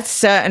 So he has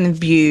certain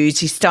views.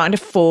 He's starting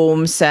to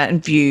form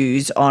certain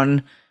views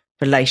on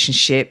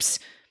relationships,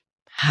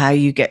 how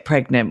you get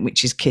pregnant,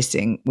 which is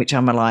kissing, which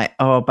I'm like,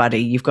 oh,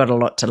 buddy, you've got a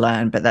lot to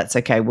learn, but that's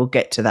okay. We'll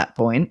get to that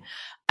point.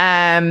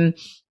 And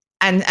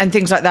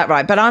things like that,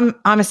 right? But I'm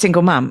a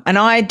single mum, and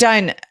I'm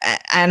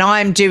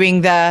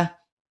doing the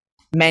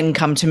men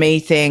come to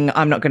me thing.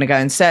 I'm not going to go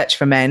and search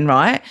for men,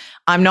 right?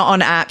 I'm not on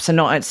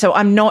apps. So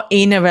I'm not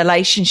in a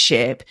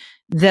relationship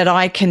that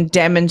I can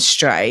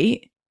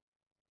demonstrate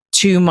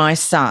to my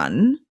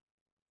son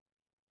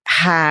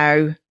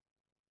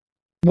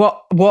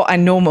what a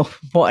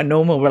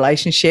normal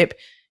relationship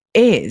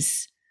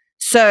is.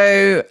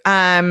 So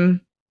how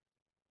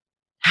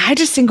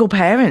do single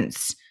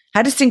parents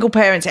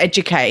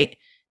educate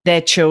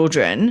their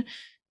children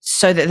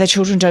so that their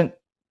children don't,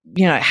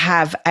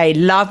 have a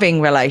loving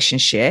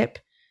relationship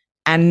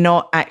and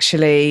not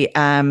actually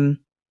a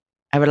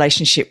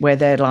relationship where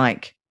they're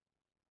like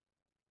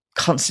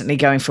constantly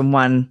going from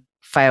one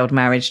failed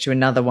marriage to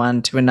another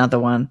one to another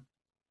one?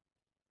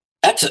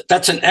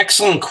 That's an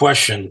excellent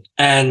question.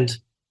 And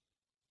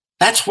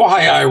that's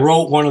why I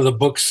wrote one of the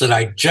books that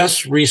I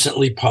just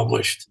recently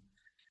published.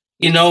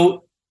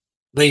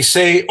 They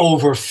say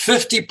over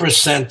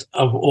 50%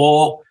 of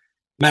all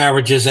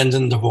marriages end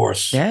in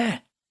divorce. Yeah.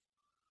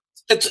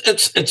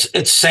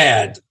 It's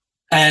sad.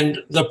 And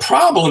the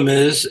problem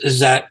is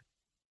that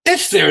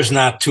if there's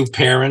not two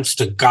parents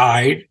to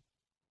guide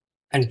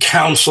and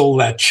counsel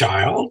that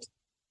child,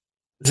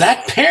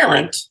 that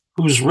parent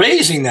who's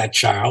raising that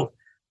child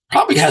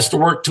probably has to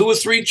work 2 or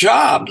 3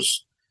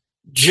 jobs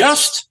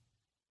just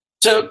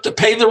to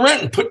pay the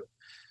rent and put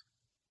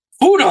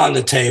food on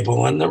the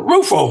table and the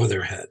roof over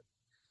their head.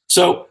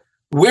 So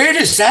where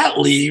does that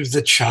leave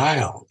the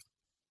child?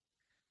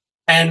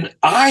 And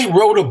I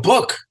wrote a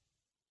book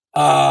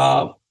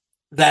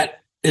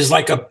that is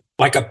like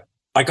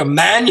a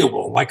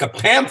manual, like a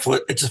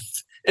pamphlet.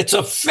 It's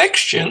a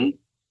fiction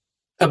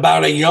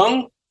about a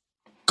young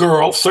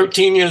girl,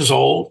 13 years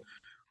old,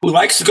 who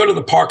likes to go to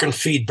the park and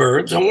feed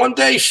birds. And one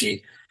day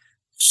she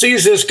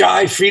sees this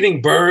guy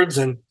feeding birds,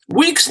 and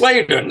weeks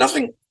later,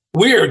 nothing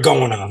weird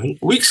going on.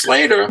 Weeks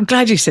later, I'm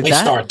glad you said they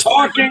that. start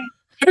talking.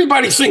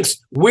 Everybody thinks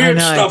weird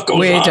stuff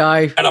goes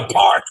on at a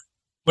park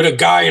with a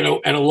guy and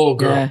a little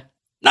girl. Yeah.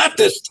 Not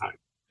this time.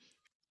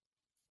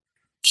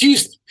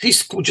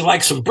 Would you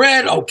like some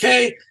bread?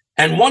 Okay.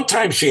 And one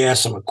time she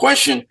asked him a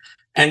question,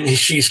 and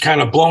she's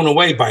kind of blown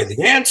away by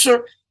the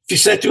answer. She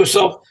said to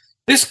herself,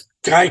 this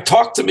guy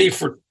talked to me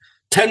for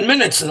 10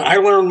 minutes and I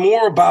learned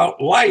more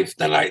about life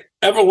than I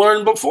ever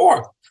learned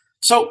before.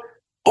 So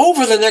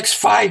over the next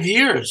 5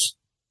 years,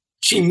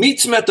 she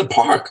meets him at the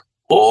park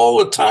all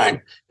the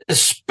time,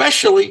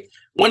 especially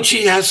when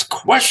she has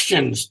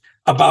questions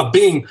about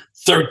being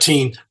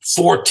 13,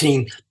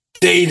 14,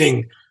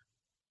 dating,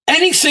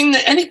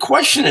 any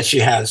question that she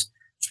has.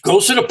 She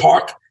goes to the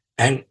park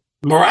and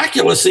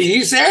miraculously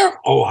he's there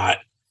a lot.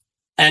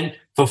 And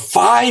for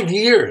 5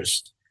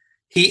 years,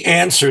 he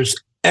answers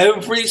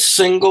every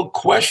single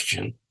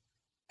question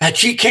that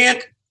she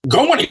can't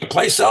go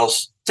anyplace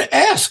else to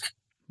ask.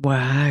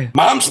 Wow.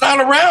 Mom's not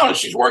around.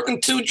 She's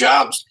working 2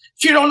 jobs.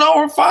 She don't know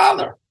her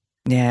father.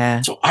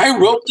 Yeah. So I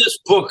wrote this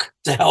book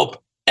to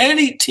help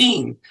any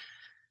teen.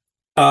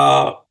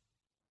 I'm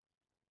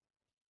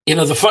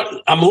a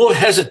little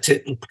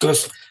hesitant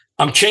because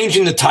I'm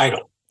changing the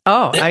title.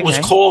 Oh, okay. It was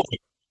called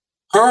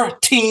Her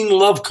Teen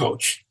Love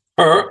Coach.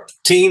 Her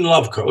Teen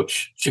Love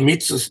Coach. She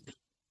meets this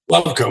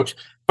love coach.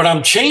 But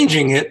I'm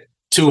changing it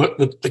to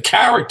the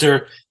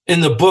character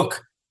in the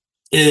book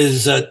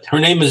is her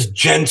name is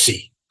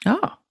Jency.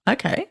 Oh,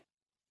 okay.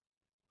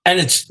 And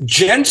it's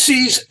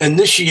Jency's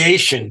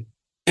initiation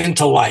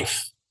into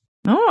life.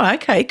 Oh,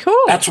 okay, cool.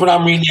 That's what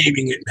I'm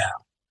renaming it now.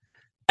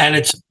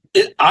 And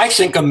I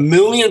think 1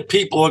 million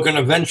people are going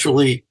to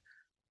eventually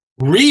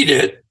read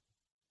it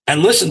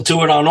and listen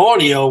to it on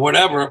audio or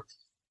whatever,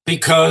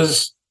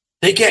 because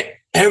they get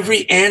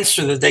every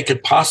answer that they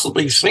could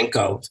possibly think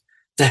of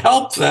to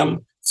help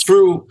them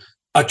through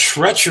a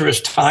treacherous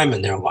time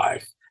in their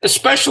life,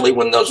 especially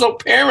when there's no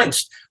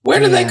parents. Where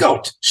do they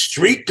go?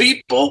 Street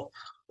people,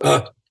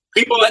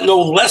 people that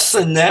know less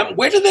than them.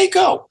 Where do they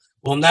go?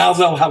 Well, now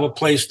they'll have a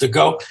place to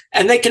go,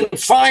 and they can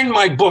find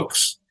my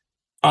books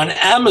on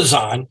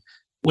Amazon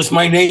with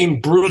my name,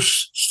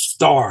 Bruce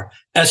Starr,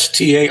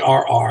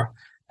 Starr.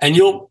 And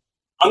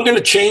I'm going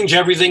to change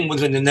everything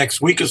within the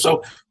next week or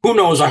so. Who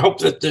knows? I hope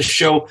that this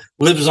show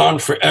lives on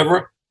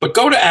forever. But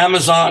go to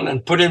Amazon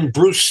and put in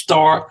Bruce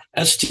Starr,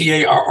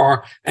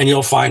 Starr, and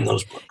you'll find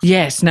those books.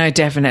 Yes, no,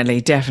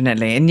 definitely.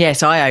 And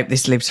yes, I hope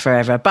this lives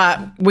forever. But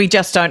we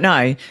just don't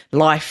know.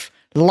 Life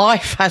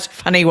has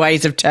funny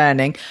ways of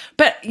turning.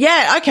 But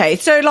yeah, okay.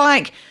 So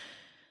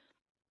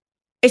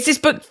is this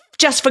book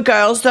just for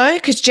girls though?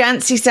 Because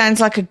Jancy sounds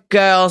like a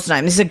girl's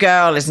name. This is a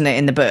girl, isn't it,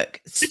 in the book?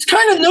 It's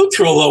kind of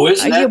neutral though,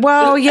 isn't it?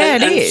 Well, yeah,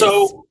 it is.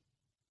 So,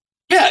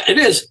 yeah, it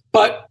is.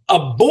 But a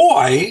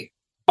boy,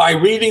 by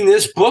reading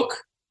this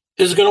book,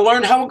 is going to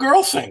learn how a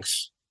girl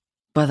thinks.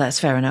 Well, that's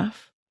fair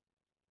enough.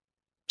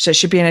 So it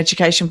should be an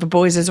education for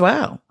boys as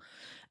well.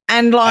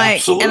 And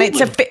Absolutely. and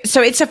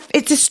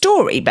it's a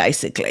story,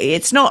 basically.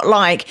 It's not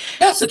like,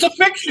 yes, it's a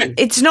fiction.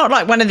 It's not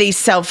like one of these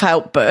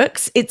self-help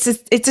books. It's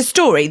a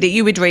story that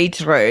you would read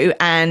through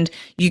and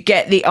you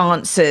get the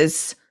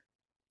answers.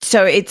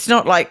 So it's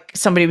not like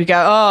somebody would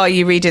go, "Oh,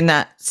 you're reading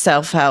that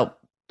self-help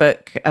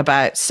book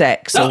about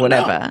sex or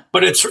whatever." No.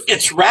 But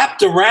it's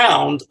wrapped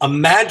around a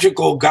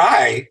magical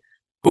guy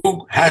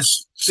who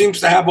seems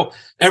to have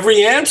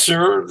every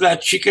answer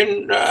that she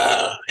can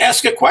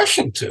ask a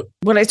question to.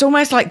 Well, it's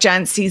almost like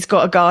Jancy's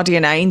got a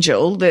guardian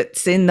angel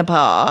that's in the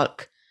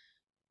park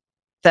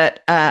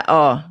that,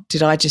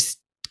 did I just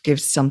give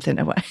something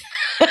away?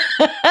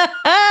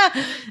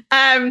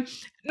 No,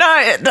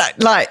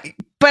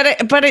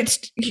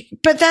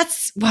 but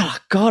that's, well,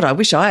 God, I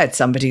wish I had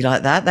somebody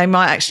like that. They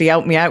might actually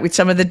help me out with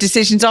some of the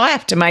decisions I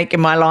have to make in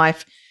my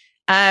life.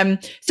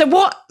 So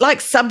what,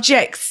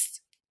 subjects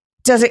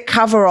does it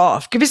cover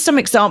off? Give us some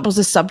examples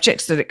of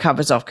subjects that it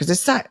covers off, because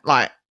it's that,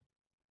 I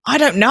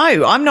don't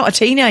know. I'm not a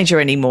teenager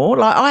anymore.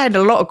 I had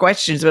a lot of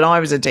questions when I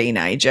was a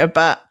teenager,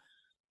 but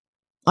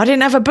I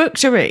didn't have a book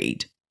to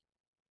read.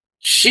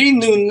 She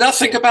knew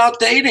nothing about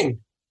dating.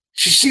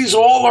 She sees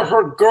all of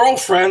her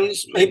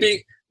girlfriends,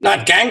 maybe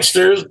not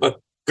gangsters,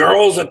 but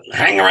girls that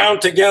hang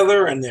around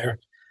together, and they're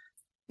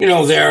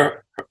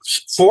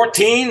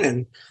 14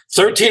 and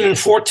 13 and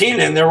 14,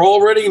 and they're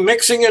already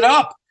mixing it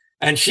up.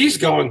 And she's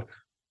going,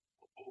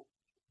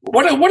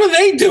 what are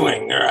they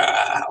doing?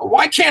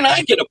 Why can't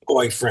I get a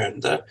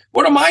boyfriend?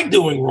 What am I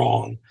doing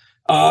wrong?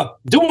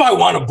 Do I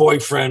want a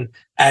boyfriend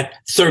at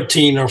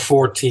 13 or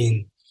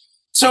 14?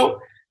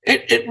 So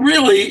it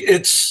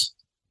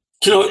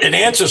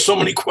answers so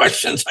many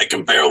questions. I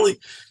can barely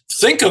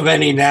think of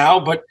any now.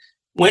 But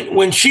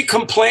when she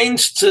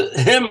complains to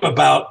him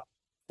about,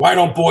 why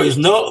don't boys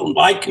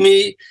like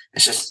me?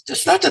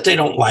 It's not that they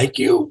don't like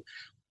you.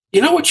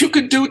 You know what you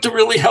could do to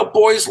really help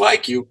boys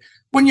like you?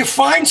 When you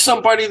find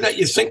somebody that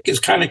you think is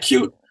kind of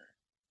cute,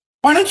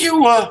 why don't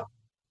you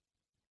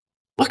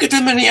look at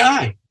them in the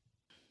eye?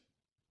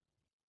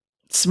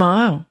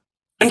 Smile.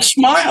 And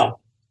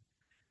smile.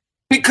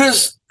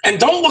 And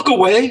don't look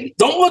away.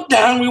 Don't look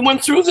down. We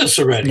went through this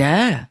already.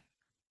 Yeah.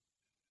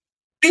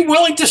 Be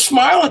willing to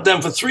smile at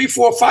them for 3,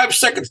 4, 5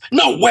 seconds.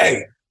 No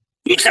way.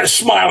 You're not going to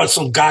smile at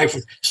some guy for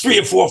 3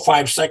 or 4 or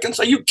 5 seconds.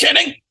 Are you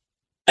kidding?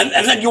 And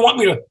then you want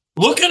me to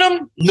look at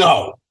him?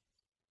 No.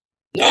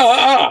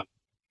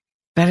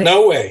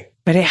 No way.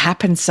 But it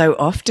happens so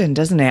often,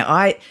 doesn't it?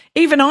 I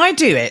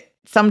do it.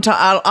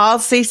 Sometimes I'll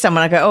see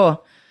someone, I go,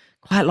 oh,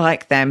 quite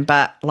like them,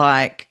 but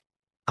I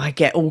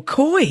get all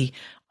coy.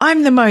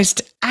 I'm the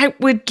most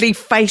outwardly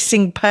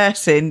facing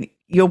person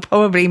you'll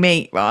probably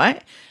meet,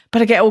 right?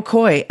 But I get all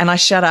coy and I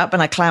shut up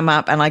and I clam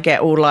up and I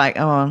get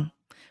all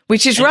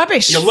which is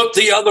rubbish. You look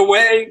the other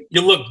way,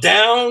 you look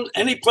down,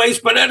 any place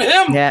but at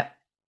him. Yeah.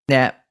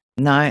 Yeah.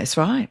 No, it's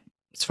right.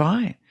 It's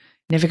right.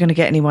 Never going to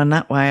get anyone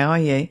that way, are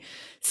you?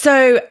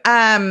 So,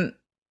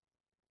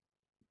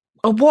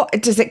 what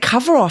does it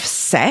cover off?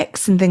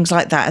 Sex and things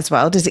like that as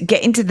well? Does it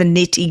get into the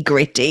nitty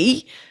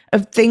gritty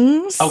of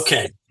things?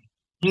 Okay.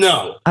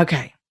 No.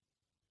 Okay.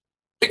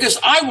 Because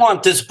I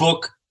want this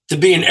book to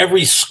be in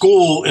every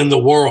school in the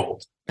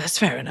world. That's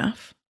fair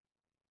enough.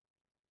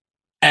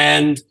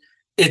 And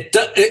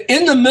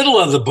in the middle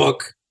of the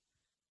book,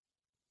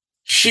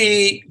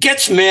 she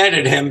gets mad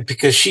at him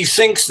because she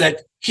thinks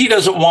that he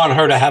doesn't want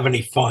her to have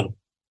any fun.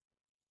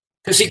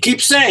 Because he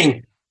keeps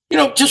saying,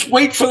 just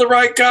wait for the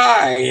right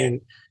guy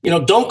and,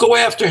 don't go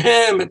after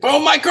him. And,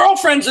 my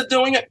girlfriends are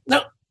doing it.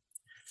 No,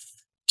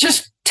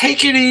 just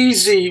take it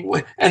easy.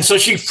 And so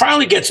she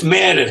finally gets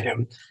mad at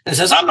him and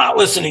says, I'm not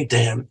listening to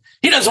him.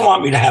 He doesn't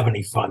want me to have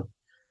any fun.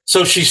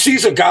 So she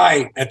sees a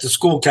guy at the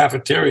school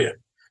cafeteria.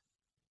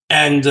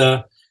 And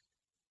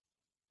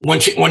when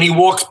he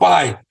walks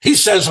by, he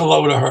says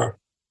hello to her.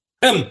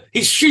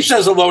 She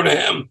says hello to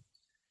him.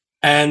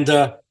 And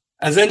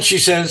then she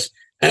says,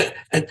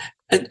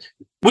 and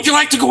would you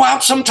like to go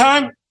out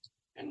sometime?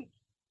 And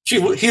he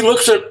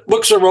looks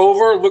her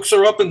over, looks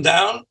her up and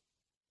down.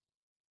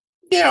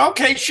 Yeah,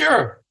 okay,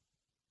 sure.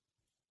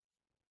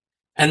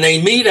 And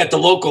they meet at the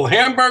local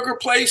hamburger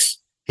place.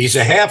 He's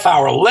a half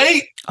hour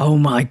late. Oh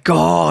my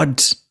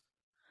God.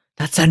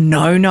 That's a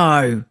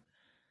no-no.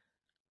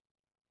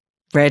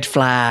 Red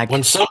flag.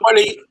 When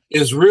somebody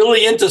is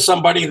really into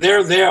somebody,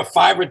 they're there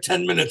 5 or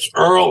 10 minutes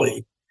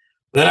early.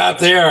 They're not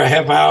there a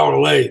half hour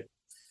late.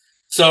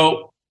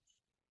 So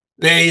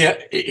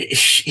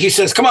he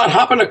says, come on,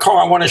 hop in the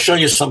car. I want to show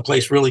you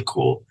someplace really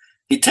cool.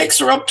 He takes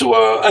her up to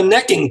a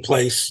necking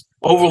place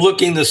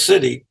overlooking the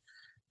city.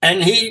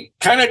 And he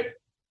kind of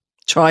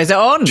tries it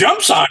on,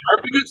 jumps on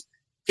her because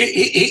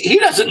he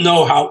doesn't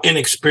know how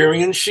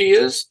inexperienced she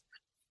is.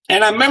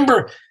 And I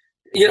remember,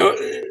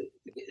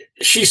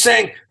 she's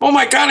saying, oh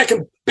my God, I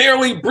can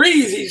barely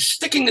breathe. He's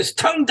sticking his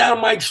tongue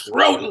down my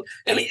throat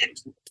and he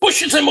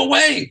pushes him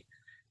away.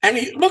 And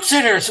he looks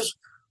at her and says,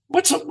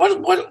 what's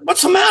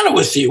the matter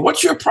with you?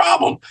 What's your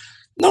problem?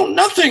 No,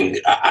 nothing.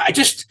 I'm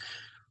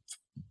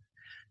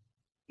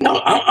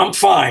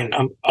fine.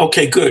 I'm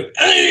okay, good.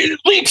 And he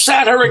leaps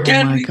at her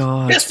again. Oh my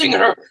God. He's kissing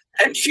her.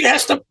 And she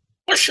has to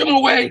push him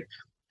away.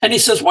 And he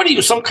says, what are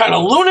you, some kind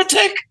of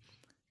lunatic?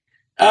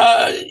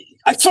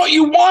 I thought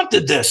you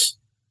wanted this.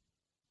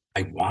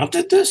 I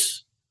wanted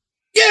this?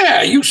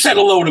 Yeah, you said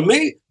hello to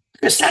me.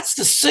 Because that's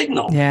the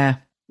signal. Yeah.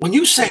 When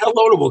you say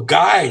hello to a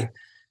guy,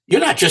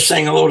 you're not just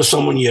saying hello to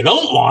someone you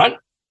don't want.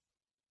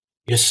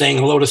 You're saying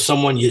hello to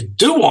someone you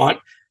do want.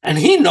 And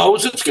he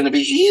knows it's going to be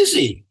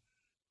easy.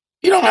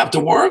 You don't have to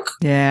work.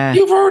 Yeah.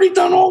 You've already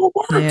done all the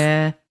work.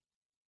 Yeah.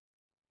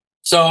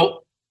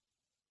 So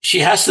she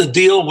has to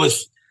deal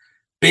with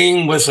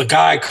being with a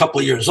guy a couple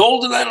of years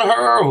older than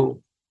her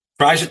who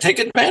tries to take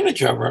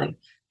advantage of her. And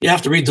you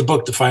have to read the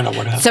book to find out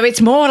what happens. So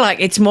it's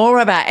more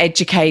about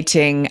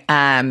educating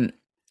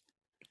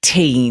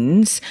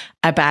teens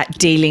about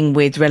dealing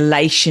with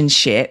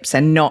relationships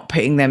and not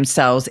putting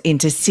themselves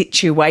into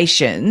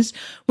situations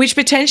which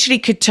potentially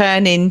could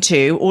turn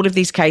into all of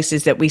these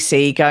cases that we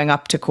see going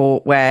up to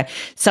court where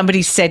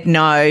somebody said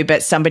no,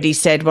 but somebody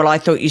said, well, I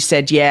thought you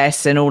said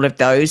yes, and all of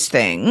those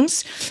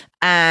things.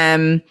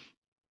 And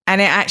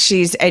it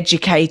actually is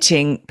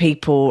educating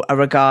people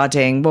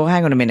regarding, well,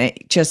 hang on a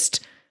minute,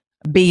 just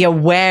be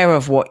aware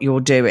of what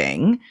you're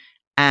doing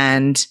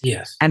and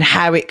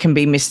how it can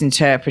be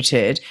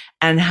misinterpreted,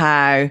 and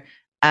how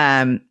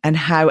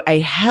a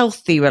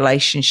healthy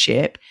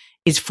relationship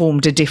is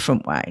formed a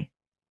different way.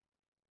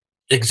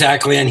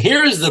 Exactly. And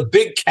here's the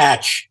big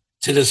catch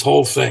to this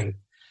whole thing.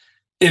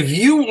 If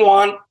you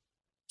want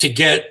to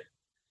get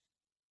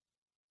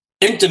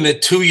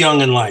intimate too young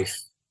in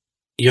life,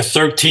 you're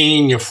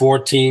 13, you're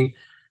 14.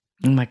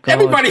 Oh my God.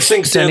 Everybody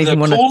thinks they're the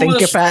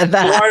coolest,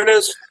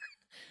 smartest,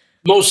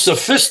 most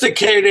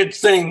sophisticated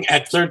thing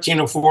at 13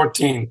 or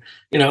 14.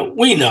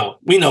 We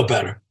know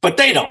better, but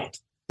they don't.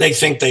 They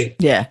think they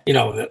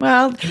know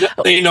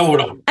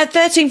what I'm. At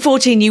 13,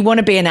 14, you want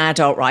to be an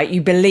adult, right?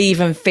 You believe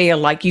and feel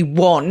like you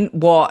want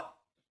what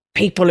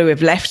people who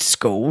have left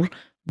school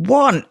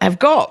have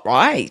got,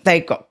 right?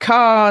 They've got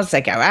cars,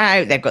 they go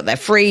out, they've got their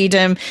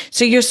freedom.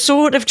 So you're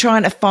sort of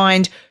trying to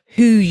find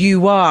who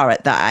you are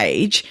at that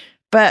age,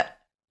 but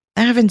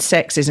having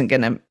sex isn't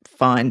going to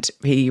find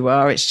who you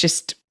are. It's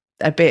just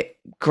a bit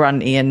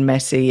grunty and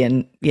messy,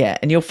 and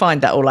you'll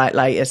find that all out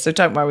later, so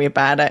don't worry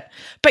about it.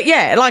 But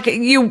like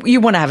you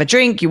want to have a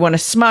drink, you want to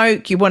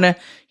smoke, you want to,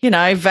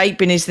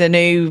 vaping is the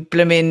new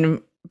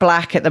blooming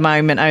black at the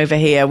moment over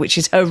here, which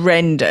is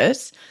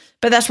horrendous,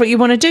 but that's what you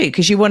want to do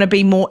because you want to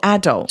be more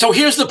adult. So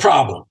here's the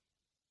problem.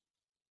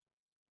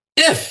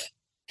 If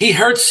he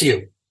hurts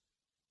you,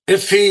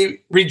 if he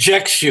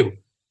rejects you,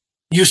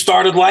 you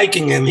started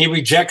liking him, he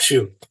rejects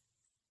you.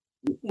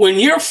 When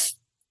you're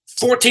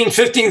 14,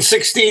 15,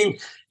 16,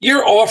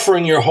 you're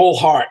offering your whole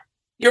heart.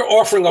 You're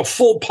offering a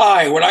full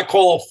pie, what I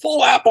call a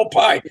full apple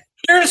pie.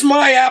 Here's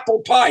my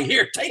apple pie.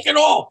 Here, take it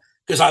all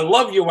because I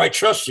love you. I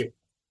trust you.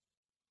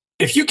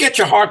 If you get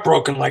your heart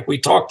broken, like we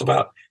talked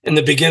about in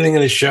the beginning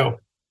of the show,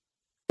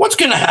 what's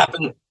going to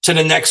happen to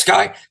the next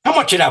guy? How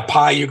much of that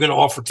pie you're going to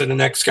offer to the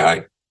next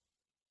guy?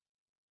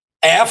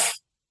 Half?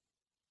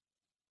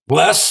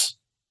 Less?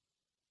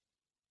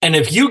 And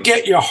if you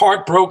get your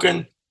heart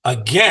broken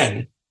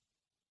again,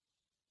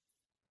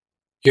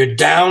 you're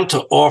down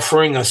to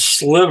offering a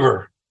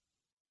sliver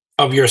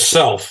of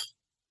yourself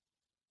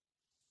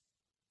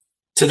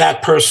to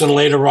that person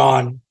later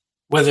on,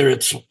 whether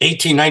it's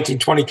 18, 19,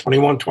 20,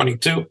 21,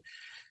 22.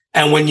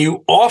 And when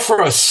you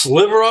offer a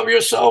sliver of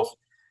yourself,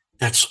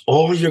 that's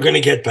all you're going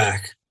to get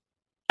back.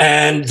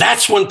 And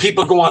that's when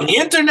people go on the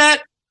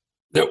internet,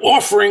 they're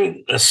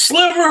offering a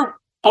sliver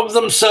of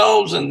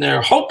themselves and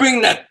they're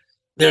hoping that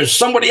there's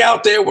somebody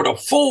out there with a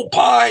full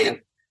pie,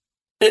 and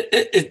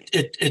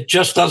it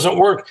just doesn't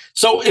work.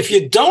 So if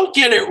you don't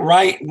get it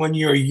right when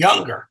you're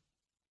younger,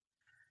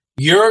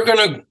 you're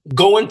going to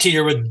go into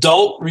your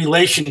adult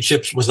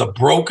relationships with a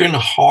broken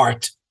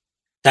heart.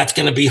 That's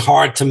going to be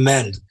hard to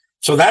mend.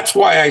 So that's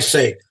why I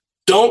say,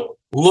 don't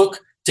look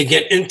to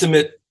get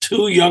intimate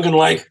too young in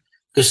life,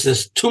 because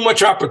there's too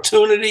much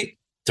opportunity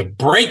to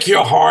break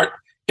your heart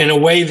in a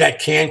way that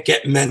can't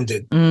get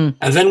mended. And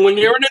then when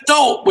you're an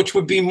adult, which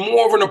would be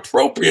more of an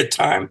appropriate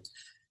time,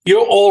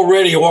 you're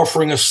already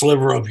offering a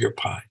sliver of your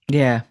pie.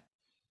 Yeah.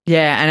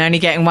 Yeah. And only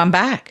getting one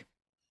back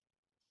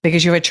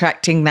because you're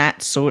attracting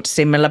that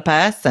similar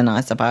person,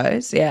 I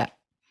suppose. Yeah.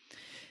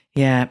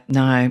 Yeah.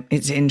 No,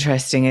 it's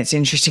interesting. It's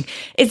interesting.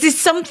 Is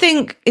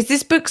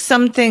this book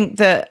something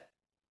that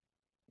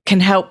can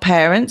help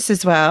parents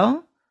as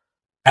well?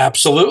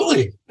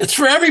 Absolutely. It's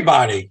for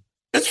everybody.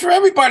 It's for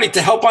everybody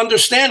to help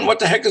understand what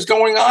the heck is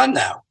going on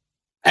now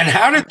and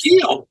how to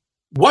deal.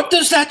 What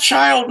does that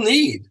child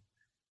need?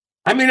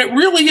 I mean, it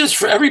really is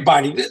for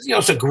everybody.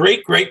 It's a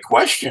great, great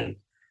question.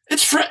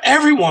 It's for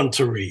everyone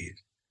to read.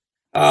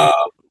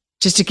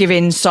 Just to give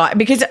insight,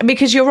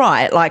 because you're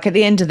right. Like at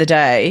the end of the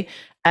day,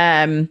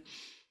 there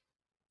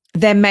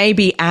may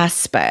be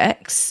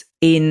aspects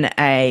in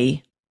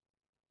a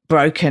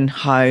broken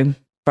home,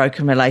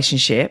 broken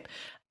relationship,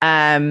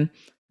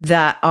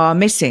 that are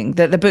missing,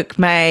 that the book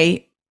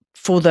may,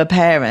 for the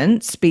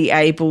parents, be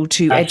able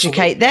to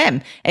educate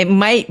them. It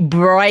may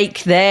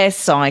break their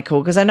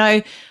cycle, because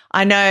I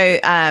I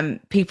know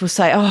people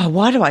say, oh,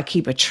 why do I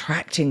keep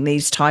attracting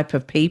these type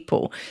of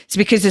people? It's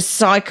because the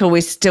cycle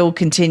is still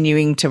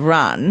continuing to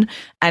run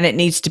and it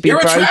needs to be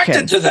broken. You're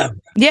attracted to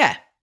them. Yeah.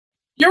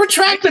 You're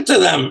attracted to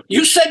them.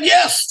 You said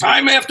yes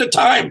time after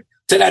time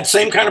to that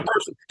same kind of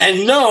person,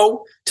 and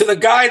no to the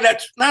guy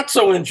that's not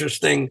so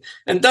interesting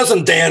and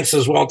doesn't dance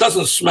as well,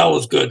 doesn't smell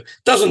as good,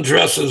 doesn't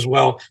dress as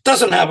well,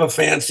 doesn't have a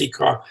fancy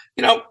car.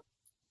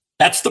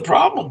 That's the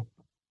problem.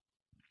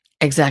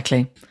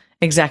 Exactly.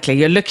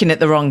 You're looking at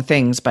the wrong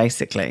things,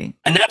 basically.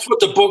 And that's what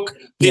the book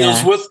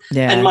deals with.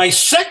 Yeah. And my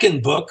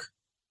second book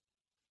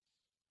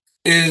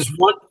is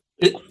one.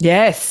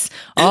 Yes.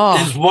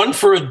 Is one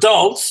for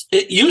adults.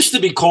 It used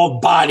to be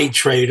called Body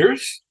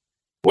Traders.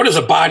 What is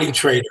a body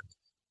trader?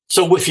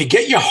 So if you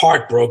get your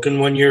heart broken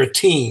when you're a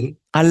teen.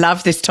 I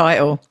love this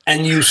title.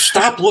 And you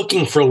stop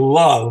looking for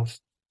love,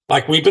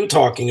 like we've been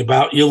talking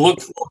about. You look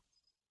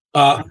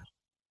for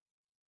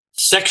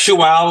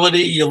sexuality.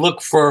 You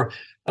look for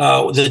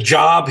the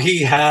job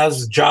he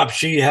has, the job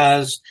she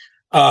has,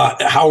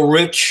 how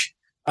rich,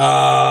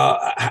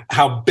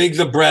 how big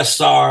the breasts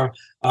are,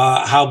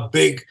 how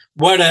big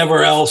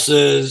whatever else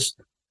is.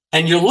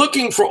 And you're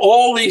looking for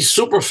all these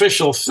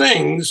superficial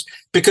things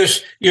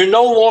because you're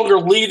no longer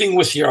leading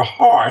with your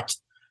heart.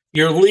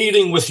 You're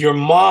leading with your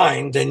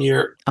mind and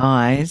your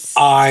eyes.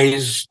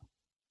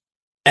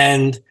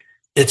 And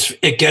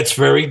it gets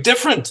very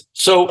different.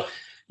 So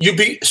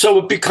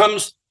it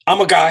becomes,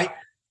 I'm a guy.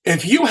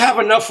 If you have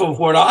enough of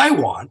what I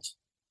want,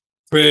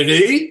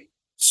 pretty,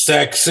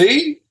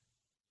 sexy,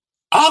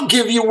 I'll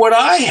give you what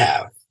I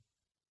have.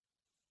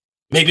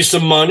 Maybe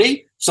some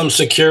money, some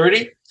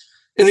security.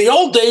 In the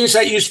old days,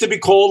 that used to be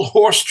called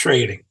horse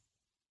trading.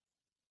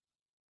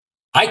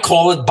 I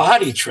call it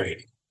body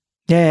trading.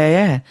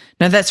 Yeah.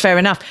 No, that's fair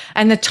enough.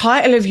 And the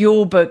title of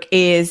your book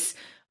is,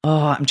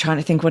 I'm trying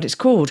to think what it's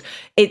called.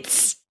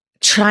 It's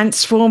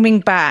Transforming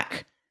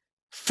Back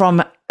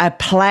from a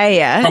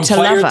player to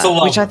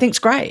lover, which I think is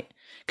great.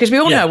 Because we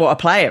all know what a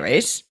player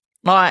is.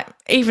 Like,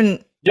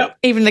 even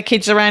the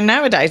kids around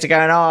nowadays are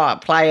going, a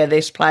player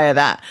this, player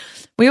that.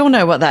 We all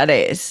know what that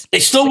is. They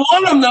still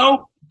want them,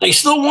 though. They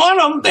still want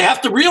them. They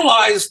have to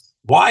realize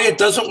why it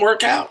doesn't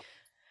work out.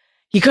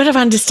 You got to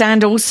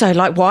understand also,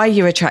 like, why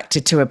you're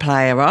attracted to a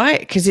player, right?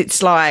 Because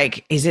it's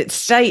like, is it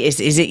status?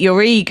 Is it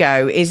your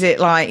ego? Is it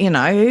like,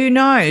 who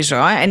knows,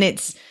 right? And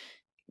it's,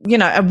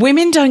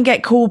 women don't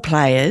get cool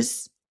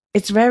players.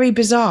 It's very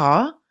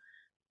bizarre.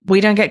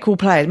 We don't get cool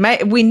players.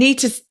 We need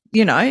to,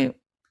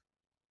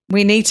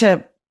 we need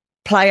to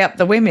play up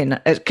the women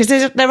because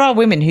there are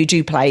women who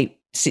do play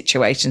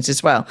situations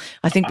as well.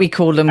 I think we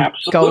call them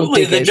gold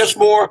diggers. They're just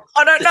more.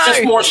 I don't know.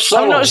 Just more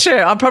subtle. I'm not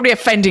sure. I'm probably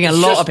offending a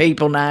lot of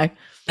people now.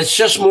 It's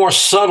just more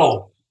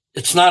subtle.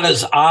 It's not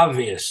as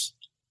obvious.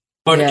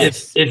 But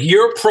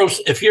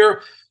if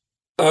you're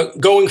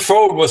going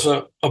forward with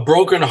a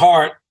broken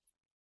heart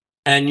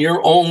and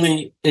you're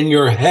only in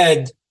your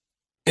head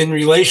in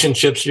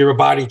relationships, you're a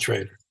body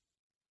trader.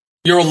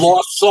 You're a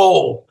lost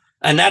soul,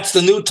 and that's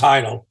the new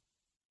title: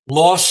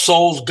 Lost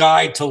Soul's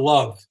Guide to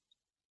Love.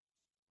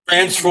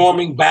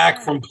 Transforming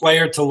back from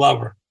player to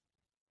lover.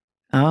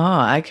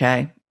 Oh,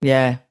 okay.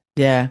 Yeah.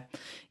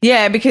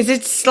 Because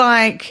it's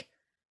like,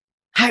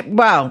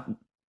 well,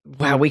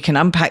 we can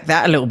unpack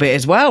that a little bit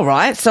as well,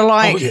 right? So,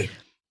 like,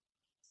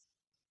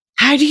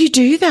 how do you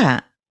do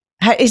that?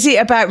 Is it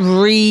about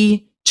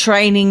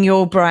retraining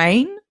your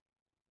brain?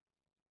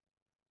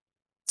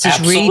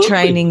 Just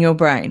retraining your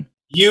brain.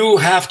 You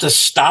have to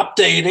stop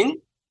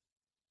dating.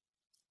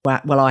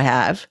 Well, I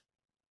have.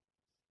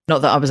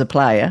 Not that I was a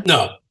player.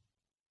 No.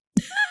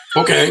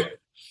 Okay.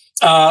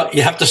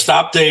 You have to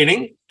stop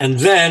dating and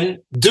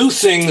then do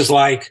things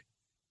like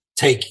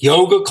take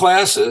yoga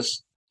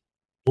classes,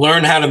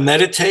 learn how to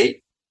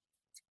meditate,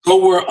 go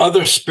where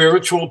other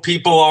spiritual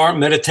people are,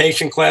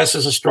 meditation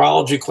classes,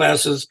 astrology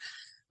classes,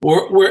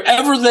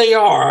 wherever they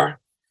are,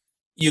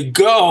 you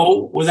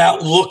go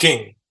without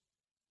looking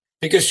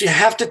because you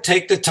have to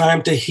take the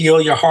time to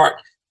heal your heart.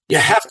 You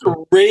have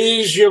to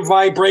raise your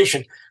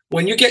vibration.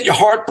 When you get your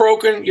heart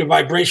broken, your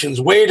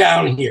vibration's way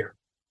down here.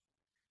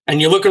 And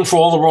you're looking for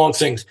all the wrong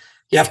things.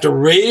 You have to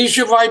raise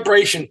your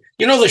vibration.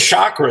 You know the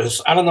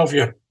chakras. I don't know if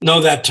you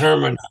know that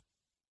term or not.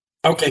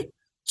 Okay.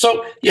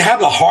 So you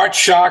have the heart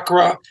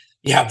chakra.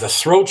 You have the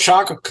throat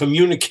chakra,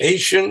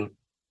 communication.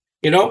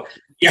 You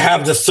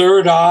have the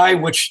third eye,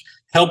 which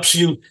helps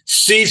you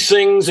see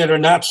things that are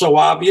not so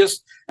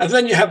obvious. And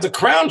then you have the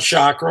crown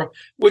chakra,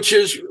 which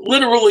is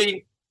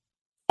literally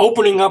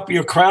opening up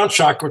your crown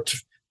chakra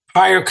to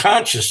higher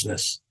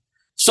consciousness.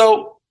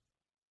 So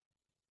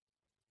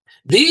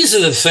these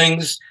are the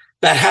things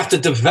that have to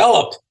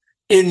develop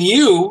in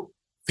you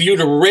for you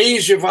to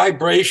raise your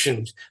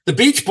vibrations. The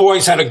Beach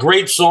Boys had a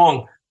great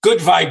song, Good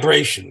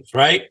Vibrations,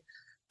 right?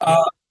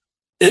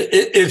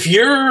 If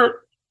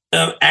you're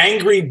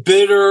angry,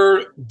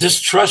 bitter,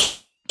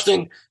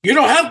 distrusting, you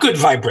don't have good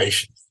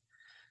vibrations.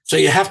 So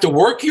you have to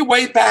work your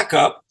way back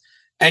up,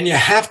 and you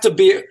have to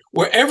be,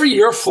 wherever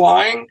you're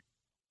flying,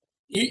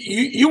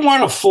 you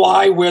want to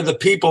fly where the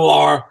people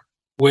are,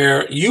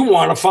 where you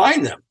want to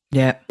find them.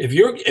 Yeah. If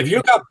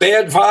you got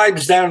bad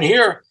vibes down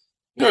here,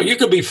 you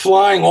could be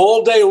flying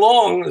all day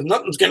long and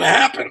nothing's going to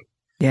happen.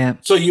 Yeah.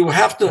 So you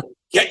have to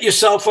get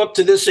yourself up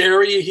to this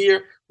area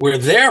here where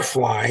they're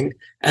flying,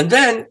 and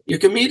then you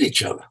can meet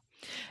each other.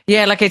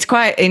 Yeah, like it's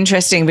quite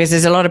interesting because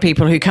there's a lot of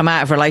people who come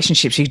out of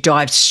relationships who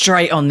dive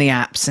straight on the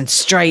apps and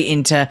straight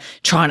into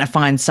trying to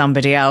find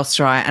somebody else,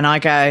 right? And I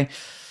go,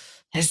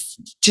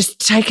 just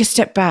take a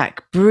step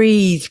back,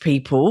 breathe,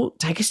 people.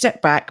 Take a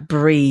step back,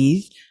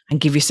 breathe, and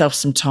give yourself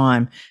some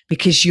time,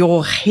 because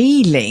you're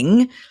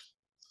healing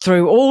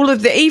through all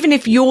of even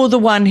if you're the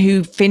one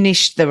who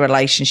finished the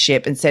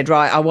relationship and said,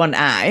 right, I want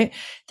out,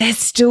 there's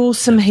still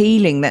some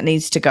healing that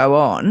needs to go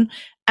on.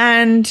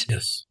 And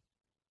yes.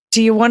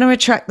 Do you want to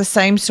attract the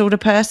same sort of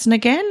person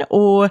again,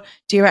 or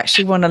do you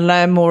actually want to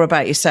learn more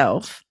about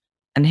yourself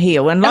and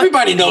heal? And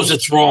everybody knows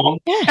it's wrong.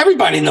 Yeah.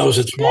 Everybody knows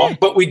it's wrong,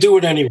 but we do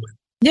it anyway.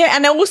 Yeah.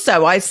 And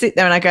also I sit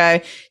there and I go,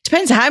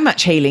 depends how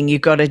much healing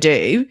you've got to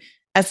do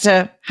as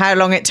to how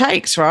long it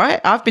takes, right?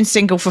 I've been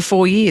single for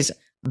 4 years.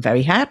 I'm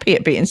very happy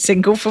at being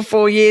single for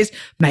 4 years.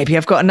 Maybe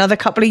I've got another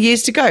couple of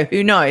years to go.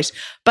 Who knows?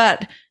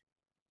 But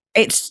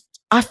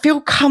I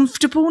feel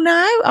comfortable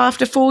now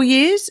after 4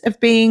 years of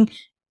being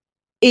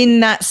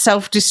in that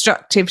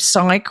self-destructive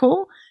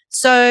cycle.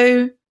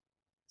 So,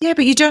 yeah,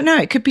 but you don't know.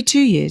 It could be 2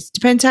 years.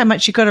 Depends how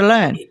much you got to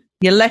learn.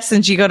 Your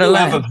lessons you got to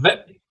learn.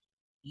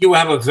 You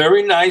have a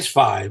very nice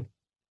vibe.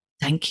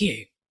 Thank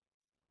you.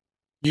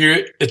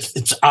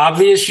 It's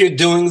obvious you're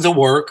doing the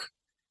work.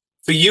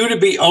 For you to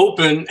be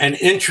open and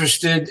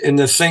interested in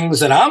the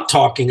things that I'm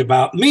talking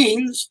about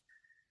means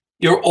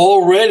you're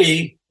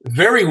already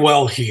very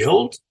well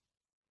healed.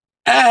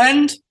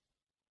 And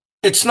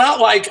it's not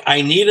like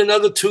I need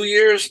another 2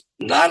 years.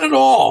 Not at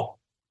all.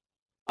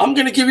 I'm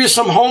going to give you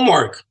some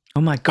homework.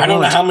 Oh, my God. I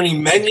don't know how many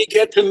men you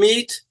get to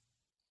meet,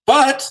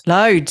 but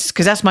loads,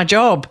 because that's my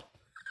job.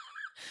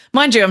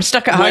 Mind you, I'm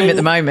stuck at home at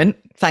the moment,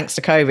 thanks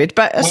to COVID,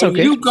 but that's all good.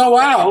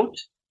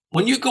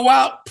 When you go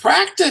out,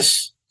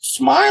 practice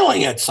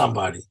smiling at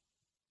somebody.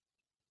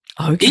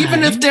 Okay.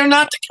 Even if they're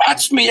not the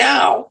cat's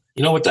meow.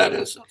 You know what that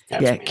is?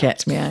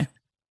 Cat's meow.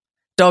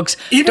 Dogs.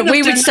 Even if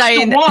we would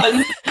say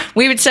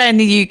we would say in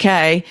the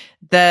UK,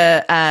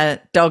 the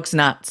dog's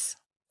nuts,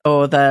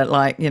 or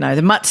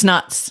the mutt's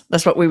nuts.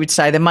 That's what we would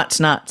say. The mutt's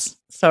nuts.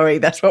 Sorry,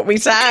 that's what we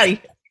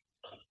say.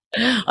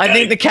 I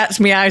think the cat's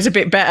meow is a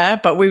bit better,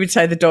 but we would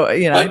say the dog.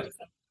 But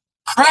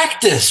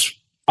practice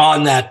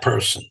on that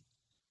person.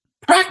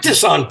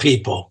 Practice on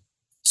people.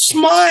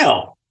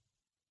 Smile.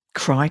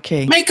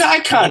 Crikey. Make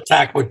eye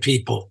contact with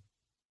people.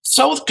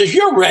 So, because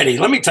you're ready.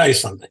 Let me tell you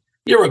something.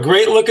 You're a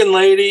great looking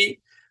lady.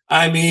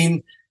 I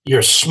mean,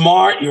 you're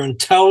smart, you're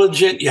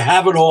intelligent, you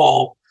have it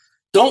all.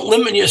 Don't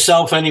limit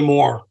yourself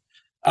anymore.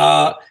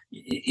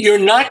 You're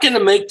not going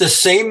to make the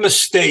same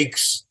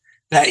mistakes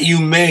that you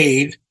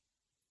made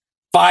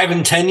 5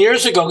 and 10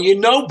 years ago. You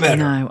know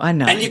better. No, I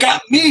know. And you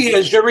got me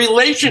as your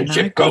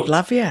relationship coach. God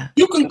love you.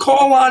 You can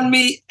call on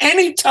me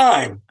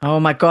anytime.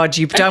 Oh my God,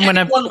 you don't want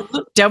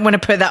to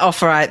put that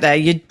offer out there.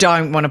 You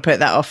don't want to put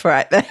that offer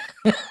out there.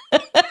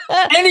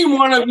 Any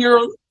one of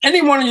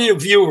your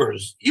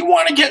viewers, you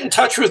want to get in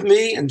touch with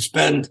me and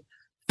spend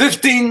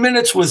 15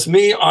 minutes with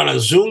me on a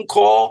Zoom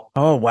call?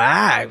 Oh,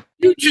 wow.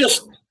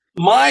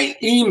 My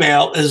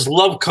email is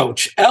Luv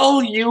Coach,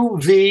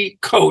 LUV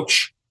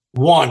Coach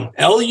 1,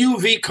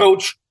 LUV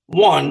Coach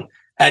 1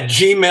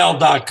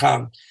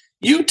 @gmail.com.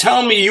 You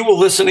tell me you were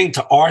listening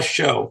to our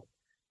show,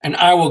 and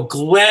I will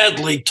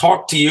gladly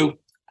talk to you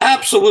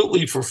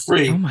absolutely for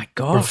free. Oh my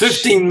gosh. For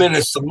 15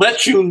 minutes to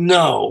let you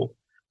know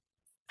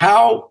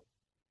how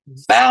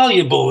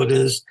valuable it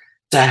is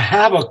to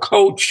have a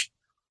coach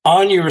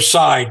on your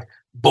side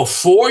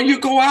before you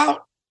go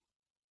out,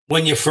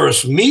 when you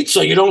first meet,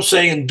 so you don't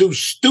say and do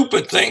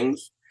stupid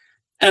things,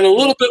 and a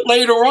little bit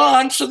later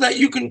on so that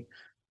you can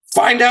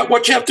find out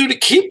what you have to do to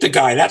keep the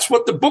guy. That's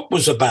what the book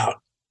was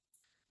about.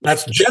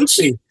 That's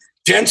Jency.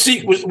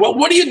 Jency was, well,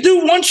 what do you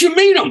do once you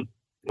meet him?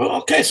 Well,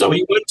 okay, so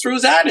he went through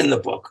that in the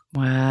book.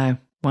 Wow.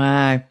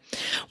 Well,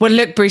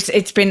 look, Bruce,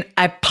 it's been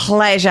a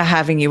pleasure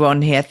having you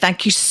on here.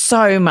 Thank you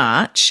so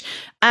much.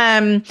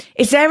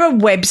 Is there a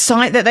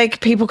website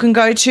that people can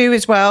go to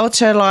as well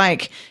to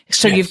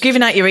so yes. You've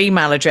given out your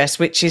email address,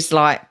 which is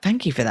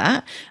thank you for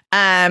that.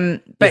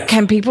 But yes.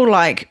 Can people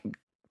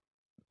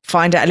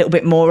find out a little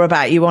bit more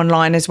about you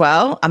online as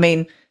well? I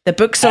mean, the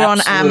books are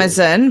Absolutely. On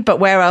Amazon, but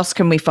where else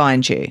can we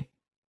find you?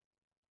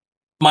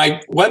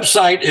 My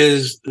website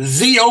is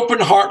The Open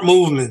Heart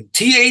Movement,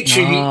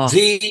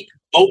 THE,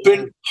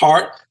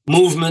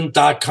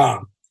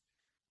 theopenheartmovement.com.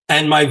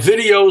 And my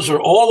videos are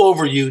all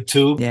over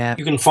YouTube. Yeah.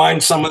 You can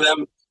find some of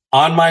them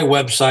on my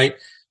website.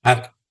 I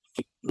have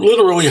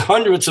literally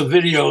hundreds of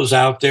videos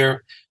out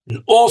there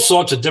and all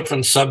sorts of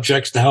different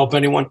subjects to help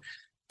anyone.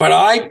 But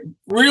I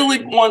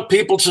really want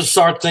people to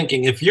start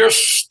thinking, if you're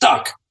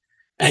stuck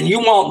and you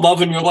want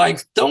love in your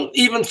life, don't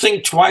even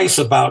think twice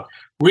about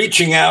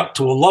reaching out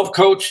to a love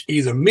coach,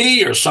 either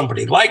me or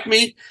somebody like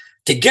me,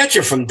 to get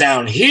you from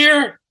down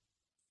here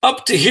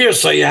up to here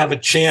so you have a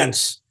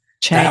chance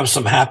to have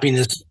some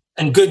happiness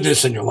and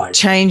goodness in your life.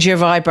 Change your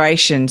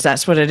vibrations.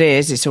 That's what it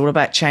is. It's all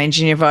about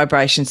changing your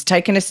vibrations,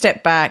 taking a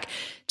step back,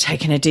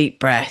 taking a deep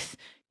breath,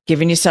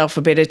 giving yourself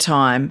a bit of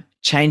time,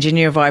 changing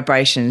your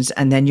vibrations,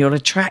 and then you'll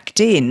attract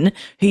in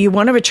who you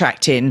want to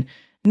attract in,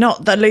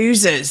 not the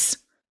losers.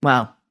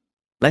 Well,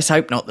 let's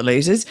hope not the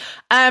losers.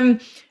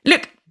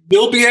 Look,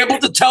 you'll be able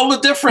to tell the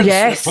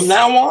difference from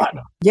now on.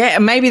 Yeah,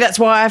 and maybe that's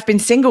why I've been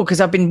single, because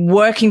I've been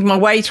working my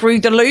way through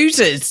the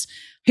losers.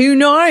 Who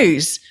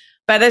knows?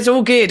 But it's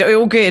all good,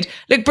 all good.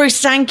 Look, Bruce,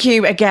 thank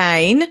you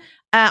again.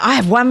 I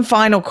have one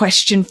final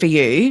question for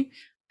you.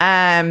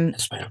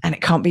 Yes, and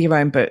it can't be your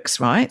own books,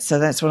 right? So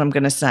that's what I'm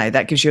going to say.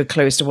 That gives you a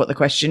clue as to what the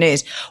question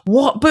is.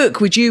 What book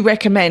would you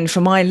recommend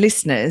for my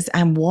listeners,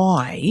 and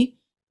why?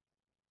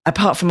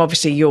 Apart from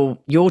obviously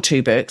your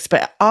two books,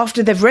 but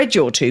after they've read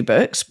your two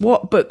books,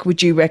 what book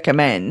would you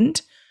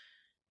recommend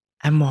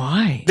and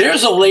why?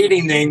 There's a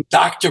lady named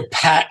Dr.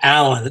 Pat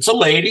Allen. It's a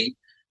lady.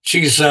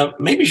 She's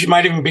maybe she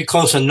might even be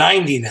close to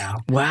 90 now.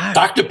 Wow.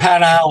 Dr.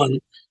 Pat Allen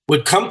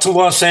would come to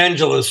Los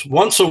Angeles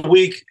once a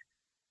week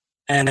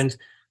and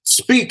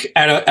speak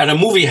at a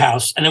movie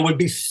house, and it would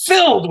be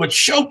filled with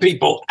show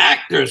people,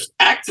 actors,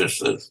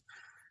 actresses,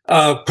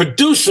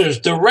 producers,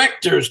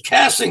 directors,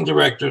 casting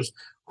directors,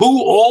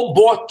 who all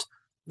bought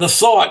the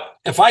thought,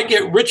 if I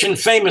get rich and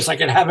famous, I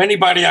can have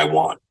anybody I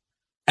want.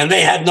 And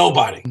they had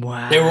nobody.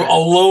 Wow. They were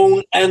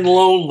alone and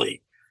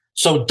lonely.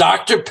 So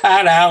Dr.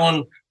 Pat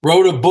Allen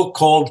wrote a book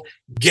called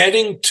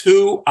Getting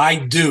to I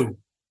Do.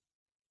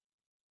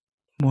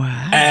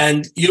 Wow.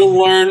 And you'll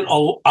learn,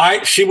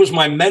 she was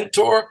my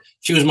mentor.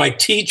 She was my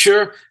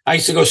teacher. I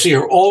used to go see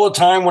her all the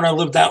time when I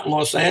lived out in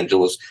Los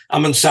Angeles.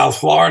 I'm in South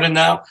Florida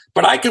now.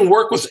 But I can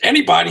work with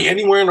anybody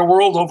anywhere in the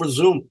world over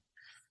Zoom.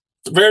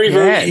 It's very,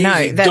 very easy.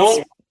 No,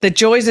 that's the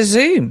joys of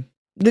Zoom.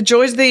 The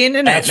joys of the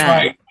internet. That's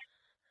right.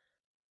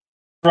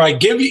 Right.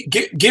 Give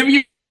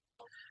you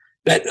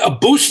that a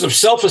boost of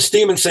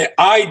self-esteem and say,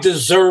 I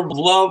deserve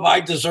love. I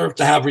deserve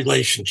to have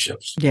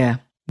relationships. Yeah.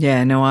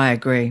 Yeah, no, I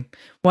agree.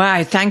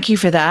 Wow, thank you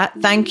for that.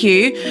 Thank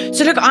you.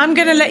 So look, I'm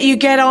going to let you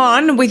get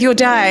on with your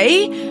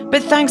day,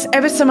 but thanks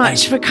ever so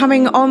much for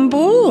coming on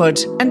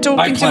board and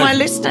talking to my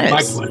listeners.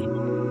 My pleasure.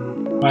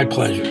 My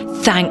pleasure.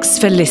 Thanks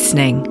for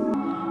listening.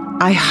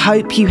 I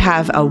hope you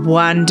have a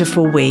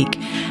wonderful week,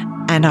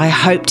 and I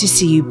hope to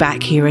see you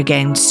back here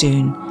again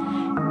soon.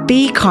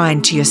 Be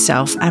kind to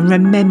yourself, and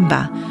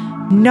remember,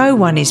 no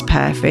one is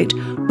perfect.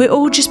 We're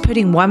all just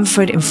putting one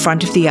foot in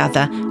front of the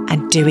other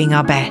and doing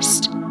our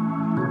best.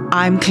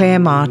 I'm Claire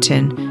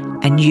Martin,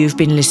 and you've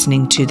been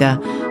listening to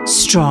the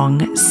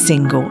Strong,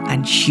 Single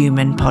and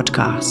Human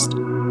podcast.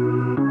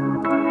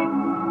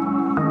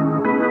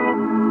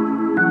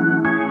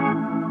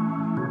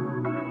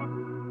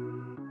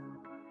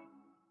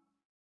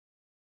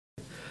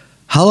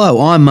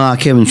 Hello, I'm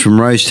Mark Evans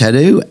from Rose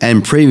Tattoo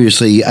and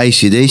previously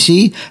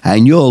AC/DC,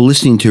 and you're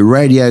listening to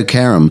Radio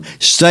Karam.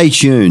 Stay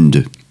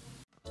tuned.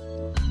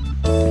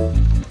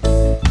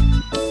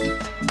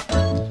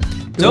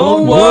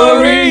 Don't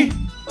worry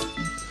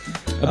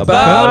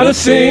about a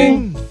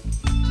thing,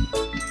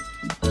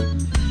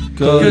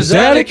 'cause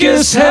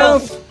Atticus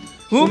Health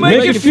will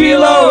make you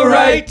feel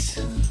alright.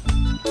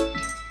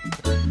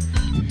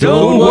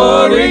 Don't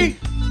worry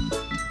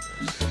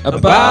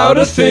about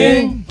a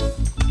thing,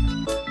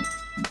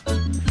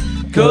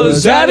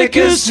 'cause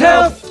Atticus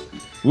Health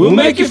will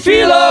make you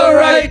feel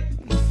alright.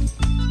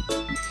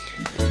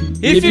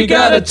 If you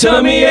got a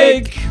tummy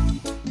ache,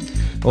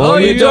 or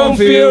you don't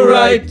feel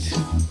right,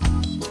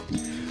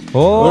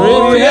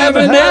 or if you have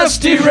a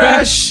nasty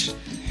rash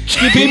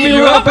keeping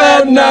you up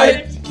at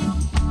night,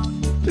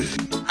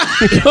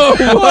 don't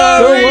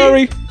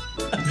worry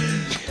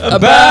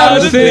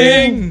about a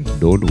thing.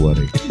 Don't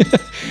worry.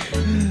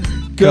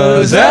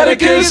 'Cause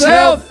Atticus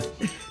Health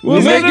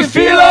will make you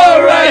feel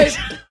alright.